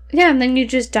 Yeah, and then you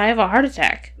just die of a heart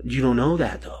attack. You don't know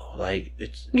that, though. Like,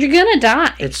 You're gonna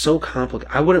die. it's so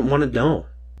complicated. I wouldn't want to know.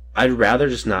 I'd rather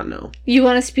just not know. You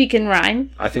want to speak in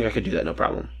rhyme? I think I could do that, no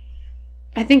problem.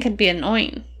 I think it'd be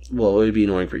annoying. Well, it would be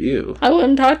annoying for you. I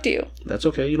wouldn't talk to you. That's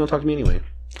okay. You don't talk to me anyway.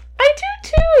 I do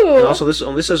too. And also,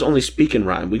 this says only speak in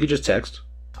rhyme. We could just text.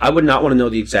 I would not want to know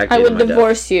the exact date I of would my death.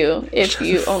 divorce you if Shut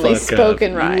you the only fuck spoke up.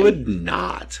 in rhyme. You would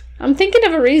not. I'm thinking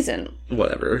of a reason.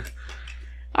 Whatever.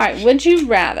 Alright, would you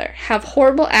rather have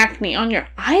horrible acne on your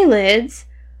eyelids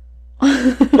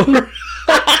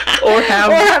Or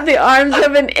have the arms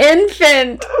of an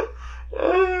infant?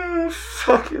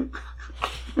 fucking.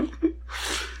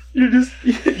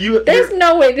 There's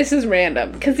no way this is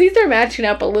random, because these are matching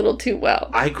up a little too well.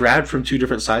 I grabbed from two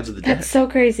different sides of the deck. That's so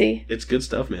crazy. It's good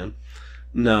stuff, man.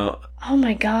 No. Oh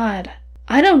my god.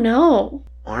 I don't know.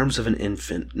 Arms of an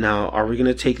infant. Now, are we going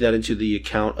to take that into the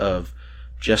account of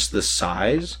just the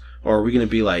size? Or are we going to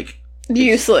be like...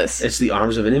 Useless. It's the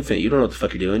arms of an infant. You don't know what the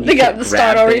fuck you're doing. They got the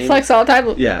startle reflex all the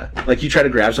time. Yeah. Like, you try to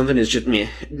grab something, it's just meh.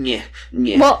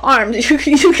 Well, arms. You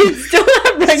can still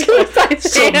have regular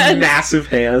sized hands. Some massive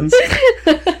hands.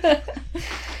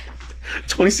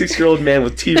 26-year-old man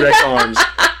with T-Rex arms.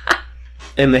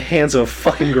 And the hands of a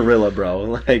fucking gorilla,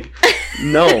 bro. Like,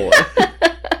 no.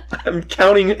 I'm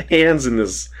counting hands in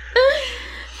this.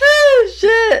 Oh,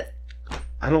 shit.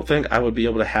 I don't think I would be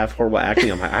able to have horrible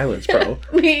acne on my eyelids, bro.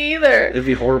 Me either. It'd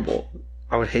be horrible.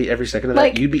 I would hate every second of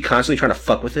like, that. You'd be constantly trying to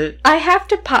fuck with it. I have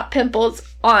to pop pimples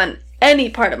on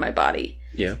any part of my body.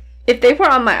 Yeah. If they were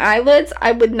on my eyelids,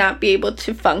 I would not be able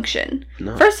to function.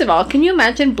 No. First of all, can you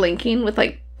imagine blinking with,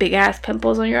 like, big-ass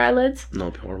pimples on your eyelids? No,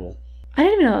 it'd be horrible. I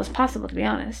didn't even know that was possible, to be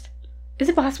honest. Is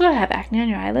it possible to have acne on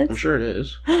your eyelids? I'm sure it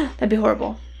is. That'd be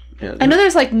horrible. Yeah, I know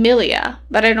there's, like, milia,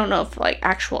 but I don't know if, like,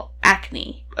 actual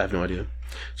acne. I have no idea.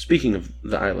 Speaking of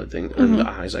the eyelid thing, and the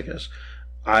eyes, I guess,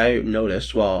 I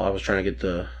noticed while I was trying to get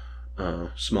the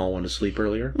small one to sleep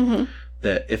earlier,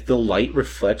 that if the light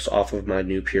reflects off of my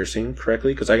new piercing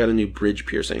correctly, because I got a new bridge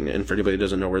piercing, and for anybody who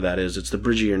doesn't know where that is, it's the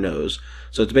bridge of your nose.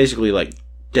 So it's basically, like,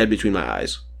 dead between my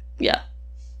eyes. Yeah.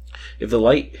 If the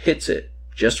light hits it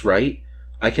just right,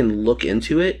 I can look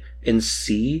into it and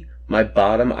see my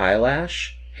bottom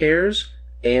eyelash hairs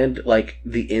and, like,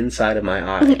 the inside of my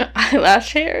eye.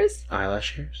 Eyelash hairs?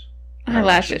 Eyelash hairs?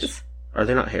 Eyelashes. Are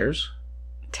they not hairs?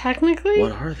 Technically?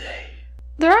 What are they?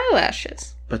 They're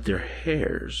eyelashes. But they're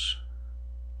hairs.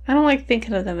 I don't like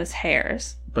thinking of them as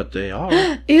hairs. But they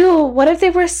are. Ew, what if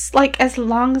they were, like, as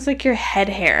long as, like, your head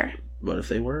hair? What if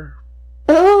they were?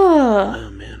 Ugh. Oh,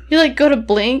 man. You, like, go to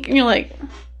blink, and you're like...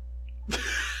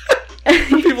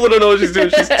 For people who don't know what she's doing,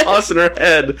 she's tossing her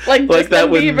head like that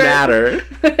would matter.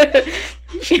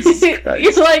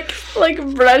 You're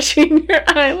like brushing your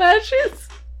eyelashes.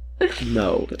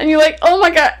 No. And you're like, oh my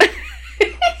god.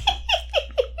 You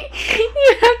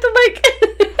have to like...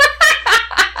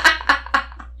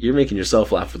 You're making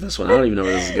yourself laugh with this one. I don't even know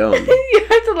where this is going. You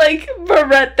have to like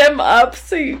barrette them up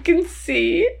so you can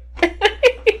see.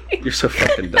 You're so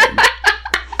fucking dumb.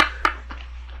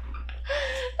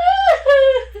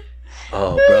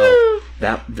 Oh, bro,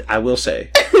 that I will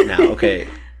say now. Okay,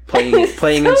 playing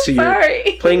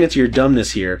into your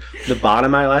dumbness here. The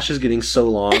bottom eyelash is getting so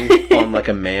long on like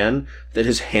a man that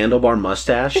his handlebar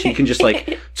mustache, he can just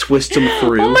like twist them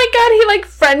through. Oh my god, he like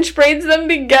French braids them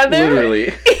together.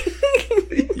 Literally.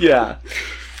 Yeah.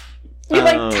 You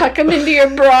like tuck them into your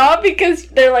bra because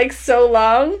they're like so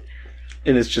long.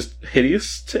 And it's just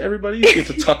hideous to everybody. You get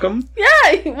to tuck them.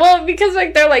 Yeah, well, because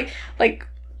like they're like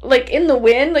in the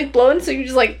wind, like blowing, so you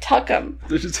just like tuck them.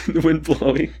 They're just in the wind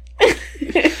blowing.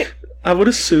 I would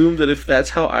assume that if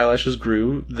that's how eyelashes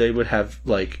grew, they would have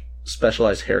like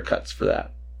specialized haircuts for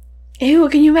that. Ew,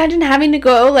 can you imagine having to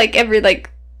go like every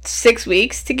like 6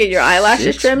 weeks to get your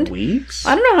eyelashes trimmed? 6 weeks?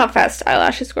 I don't know how fast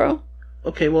eyelashes grow.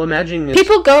 Okay, well imagine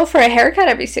people go for a haircut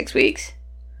every 6 weeks.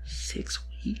 6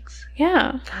 weeks?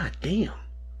 Yeah. God damn.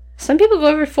 Some people go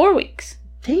every 4 weeks.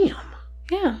 Damn.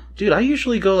 Yeah. Dude, I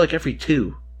usually go like every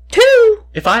 2. 2?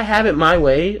 If I have it my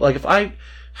way, like if I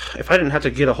didn't have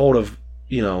to get a hold of,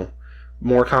 you know,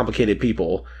 more complicated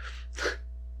people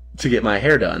to get my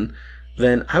hair done,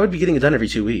 then I would be getting it done every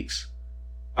 2 weeks.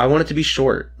 I want it to be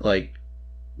short. Like,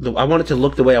 I want it to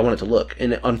look the way I want it to look.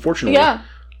 And unfortunately,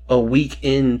 a week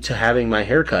into having my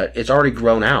haircut, it's already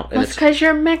grown out. And that's because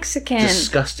you're Mexican.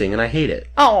 Disgusting, and I hate it.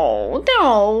 Oh,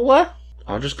 no.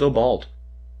 I'll just go bald.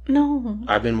 No.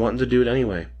 I've been wanting to do it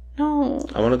anyway. No.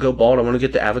 I want to go bald. I want to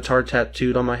get the avatar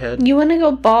tattooed on my head. You want to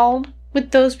go bald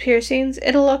with those piercings?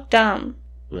 It'll look dumb.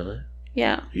 Will it?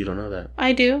 Yeah. You don't know that.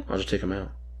 I do. I'll just take them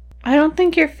out. I don't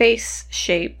think your face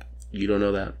shape. You don't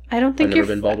know that. I don't think I've never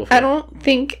been bald before. I don't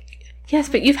think... Yes,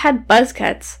 but you've had buzz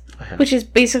cuts. I have. Which is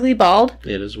basically bald.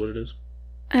 It is what it is.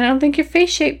 I don't think your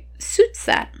face shape suits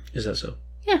that. Is that so?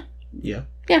 Yeah. Yeah?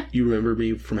 Yeah. You remember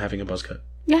me from having a buzz cut?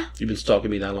 Yeah. You've been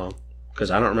stalking me that long. Because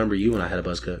I don't remember you when I had a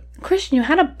buzz cut. Christian, you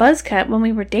had a buzz cut when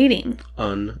we were dating.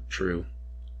 Untrue.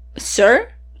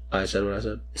 Sir? I said what I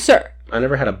said. Sir. I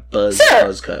never had a buzz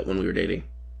cut when we were dating.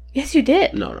 Yes, you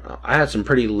did. No. I had some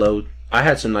pretty low... I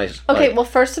had some nice... Okay, like, well,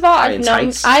 first of all,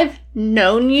 I've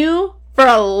known you for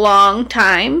a long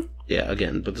time. Yeah,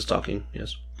 again, but the stalking,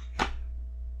 yes.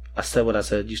 I said what I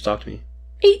said. You stalked me.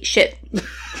 Eat shit.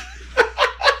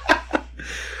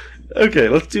 Okay,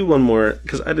 let's do one more,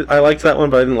 because I liked that one,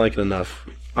 but I didn't like it enough.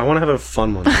 I want to have a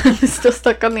fun one. I'm still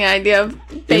stuck on the idea of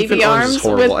baby Infant arms is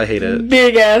horrible. with I hate it.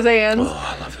 big ass hands.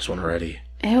 Oh, I love this one already.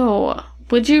 Ew.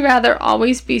 Would you rather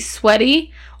always be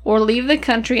sweaty or leave the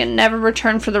country and never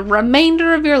return for the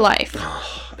remainder of your life?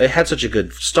 It had such a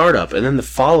good startup, and then the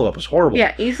follow-up was horrible.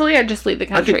 Yeah, easily I'd just leave the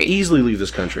country. I could easily leave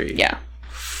this country. Yeah.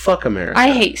 Fuck America.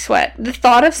 I hate sweat. The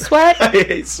thought of sweat... I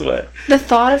hate sweat. The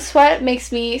thought of sweat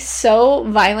makes me so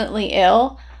violently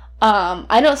ill.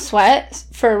 I don't sweat,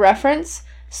 for reference,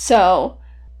 so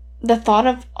the thought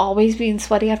of always being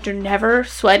sweaty after never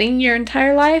sweating your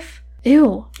entire life,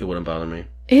 ew. It wouldn't bother me.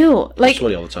 Ew. I'm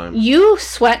sweaty all the time. You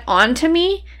sweat onto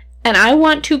me, and I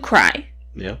want to cry.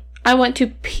 Yeah. I want to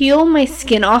peel my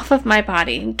skin off of my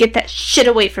body and get that shit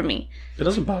away from me. It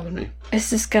doesn't bother me. It's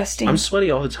disgusting. I'm sweaty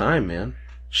all the time, man.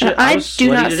 Shit, And I was do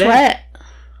sweaty not today. sweat.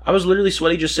 I was literally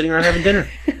sweaty just sitting around having dinner.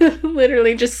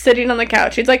 Literally just sitting on the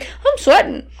couch. He's like, I'm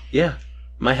sweating. Yeah.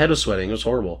 My head was sweating. It was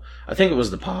horrible. I think it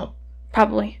was the pop.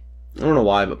 Probably. I don't know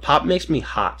why, but pop makes me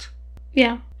hot.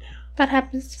 Yeah. That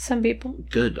happens to some people.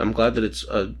 Good. I'm glad that it's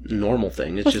a normal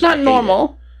thing. It's Well, just it's not I hate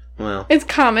normal. it. Well, It's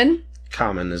common.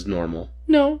 common is normal.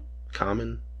 No.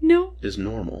 Common No. is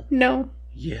normal. No.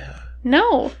 Yeah.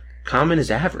 No. Common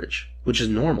is average, which is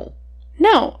normal.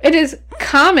 No. It is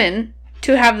common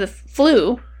to have the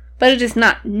flu, but it is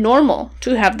not normal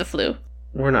to have the flu.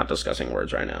 We're not discussing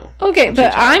words right now. Okay, I'm but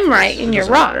too tired I'm for right this. and It you're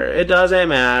doesn't wrong. matter. It doesn't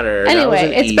matter. That was Anyway,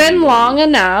 an it's easy been one. long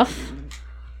enough.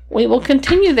 We will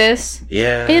continue this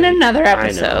Yeah. in another I know.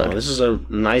 episode. This is a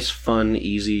nice, fun,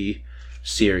 easy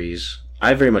series.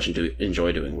 I very much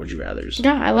enjoy doing Would You Rathers.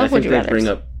 Yeah, I love Would You I think they Rathers. bring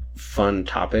up fun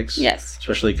topics. Yes.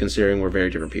 Especially considering we're very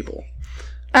different people.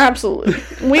 Absolutely.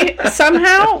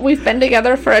 We've been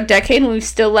together for a decade and we've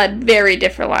still led very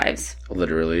different lives.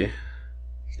 Literally.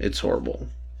 It's horrible.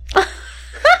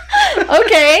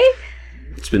 Okay.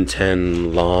 It's been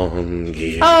 10 long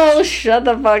years. Oh, shut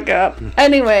the fuck up.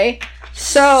 Anyway,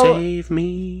 so Save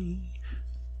me.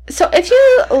 if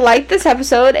you like this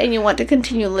episode and you want to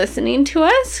continue listening to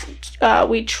us,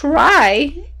 we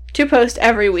try to post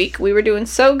every week. We were doing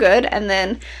so good, and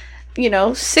then,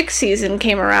 sixth season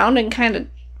came around and kind of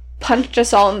punched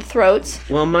us all in the throats.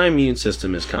 Well, my immune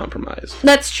system is compromised.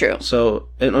 That's true. So,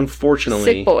 and unfortunately,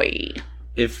 Sick boy.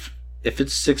 if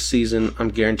it's sixth season, I'm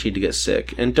guaranteed to get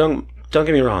sick. And don't get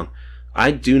me wrong,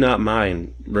 I do not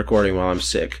mind recording while I'm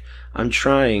sick. I'm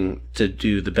trying to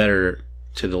do the better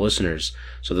to the listeners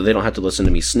so that they don't have to listen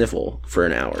to me sniffle for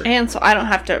an hour. And so I don't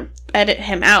have to edit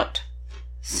him out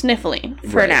sniffling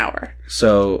for an hour.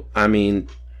 So, I mean,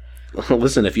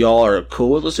 listen, if y'all are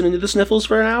cool with listening to the sniffles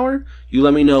for an hour, you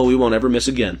let me know. We won't ever miss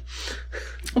again.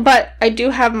 But I do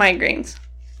have migraines.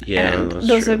 Yeah, and that's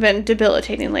those true. have been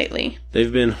debilitating lately.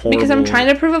 They've been horrible. Because I'm trying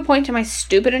to prove a point to my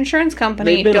stupid insurance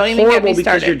company. They've been Don't even get horrible me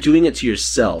because you're started. doing it to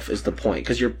yourself is the point.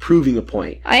 Because you're proving a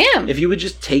point. I am. If you would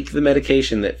just take the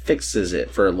medication that fixes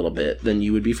it for a little bit, then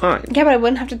you would be fine. Yeah, but I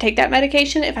wouldn't have to take that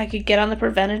medication if I could get on the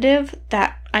preventative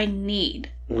that I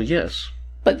need. Well, yes.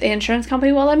 But the insurance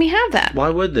company won't let me have that. Why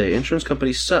would they? Insurance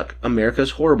companies suck.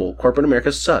 America's horrible. Corporate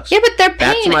America sucks. Yeah, but they're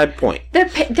That's paying. my point. They're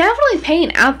definitely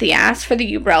paying out the ass for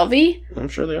the Ubrelvy I'm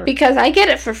sure they are. because I get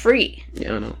it for free.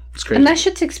 Yeah, I know. It's crazy. And that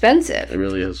shit's expensive. It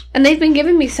really is. And they've been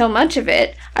giving me so much of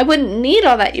it, I wouldn't need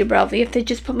all that Ubrelvy if they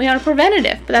just put me on a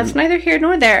preventative. But that's neither here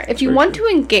nor there. If you very want to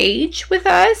engage with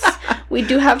us, we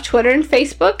do have Twitter and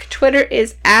Facebook. Twitter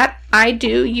is at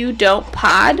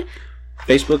IDoYouDon'tPod.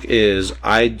 Facebook is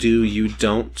I Do You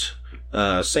Don't.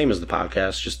 Same as the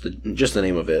podcast, just the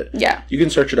name of it. Yeah. You can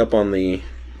search it up on the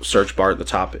search bar at the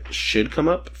top. It should come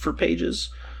up for pages.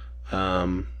 I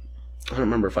don't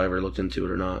remember if I ever looked into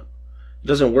it or not. It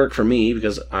doesn't work for me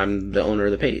because I'm the owner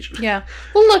of the page. Yeah.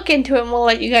 We'll look into it and we'll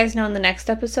let you guys know in the next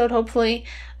episode, hopefully.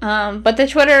 But the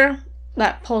Twitter,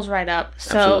 that pulls right up.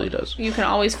 So Absolutely does. you can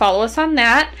always follow us on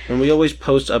that. And we always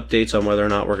post updates on whether or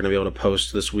not we're going to be able to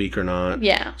post this week or not.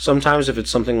 Yeah. Sometimes if it's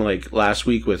something like last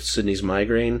week with Sydney's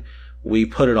migraine, we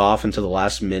put it off until the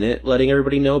last minute, letting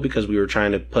everybody know because we were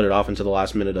trying to put it off until the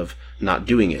last minute of not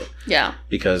doing it. Yeah.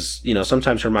 Because,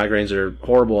 sometimes her migraines are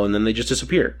horrible and then they just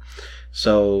disappear.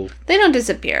 So, They don't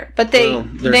disappear, but they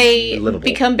they're livable.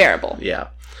 become bearable. yeah.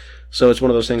 So it's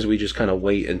one of those things we just kind of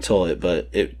wait until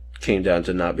it came down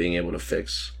to not being able to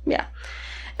fix. Yeah.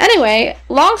 Anyway,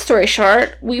 long story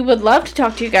short, we would love to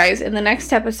talk to you guys in the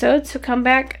next episode, so come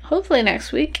back hopefully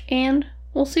next week, and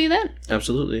we'll see you then.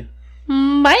 Absolutely.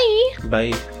 Bye!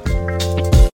 Bye.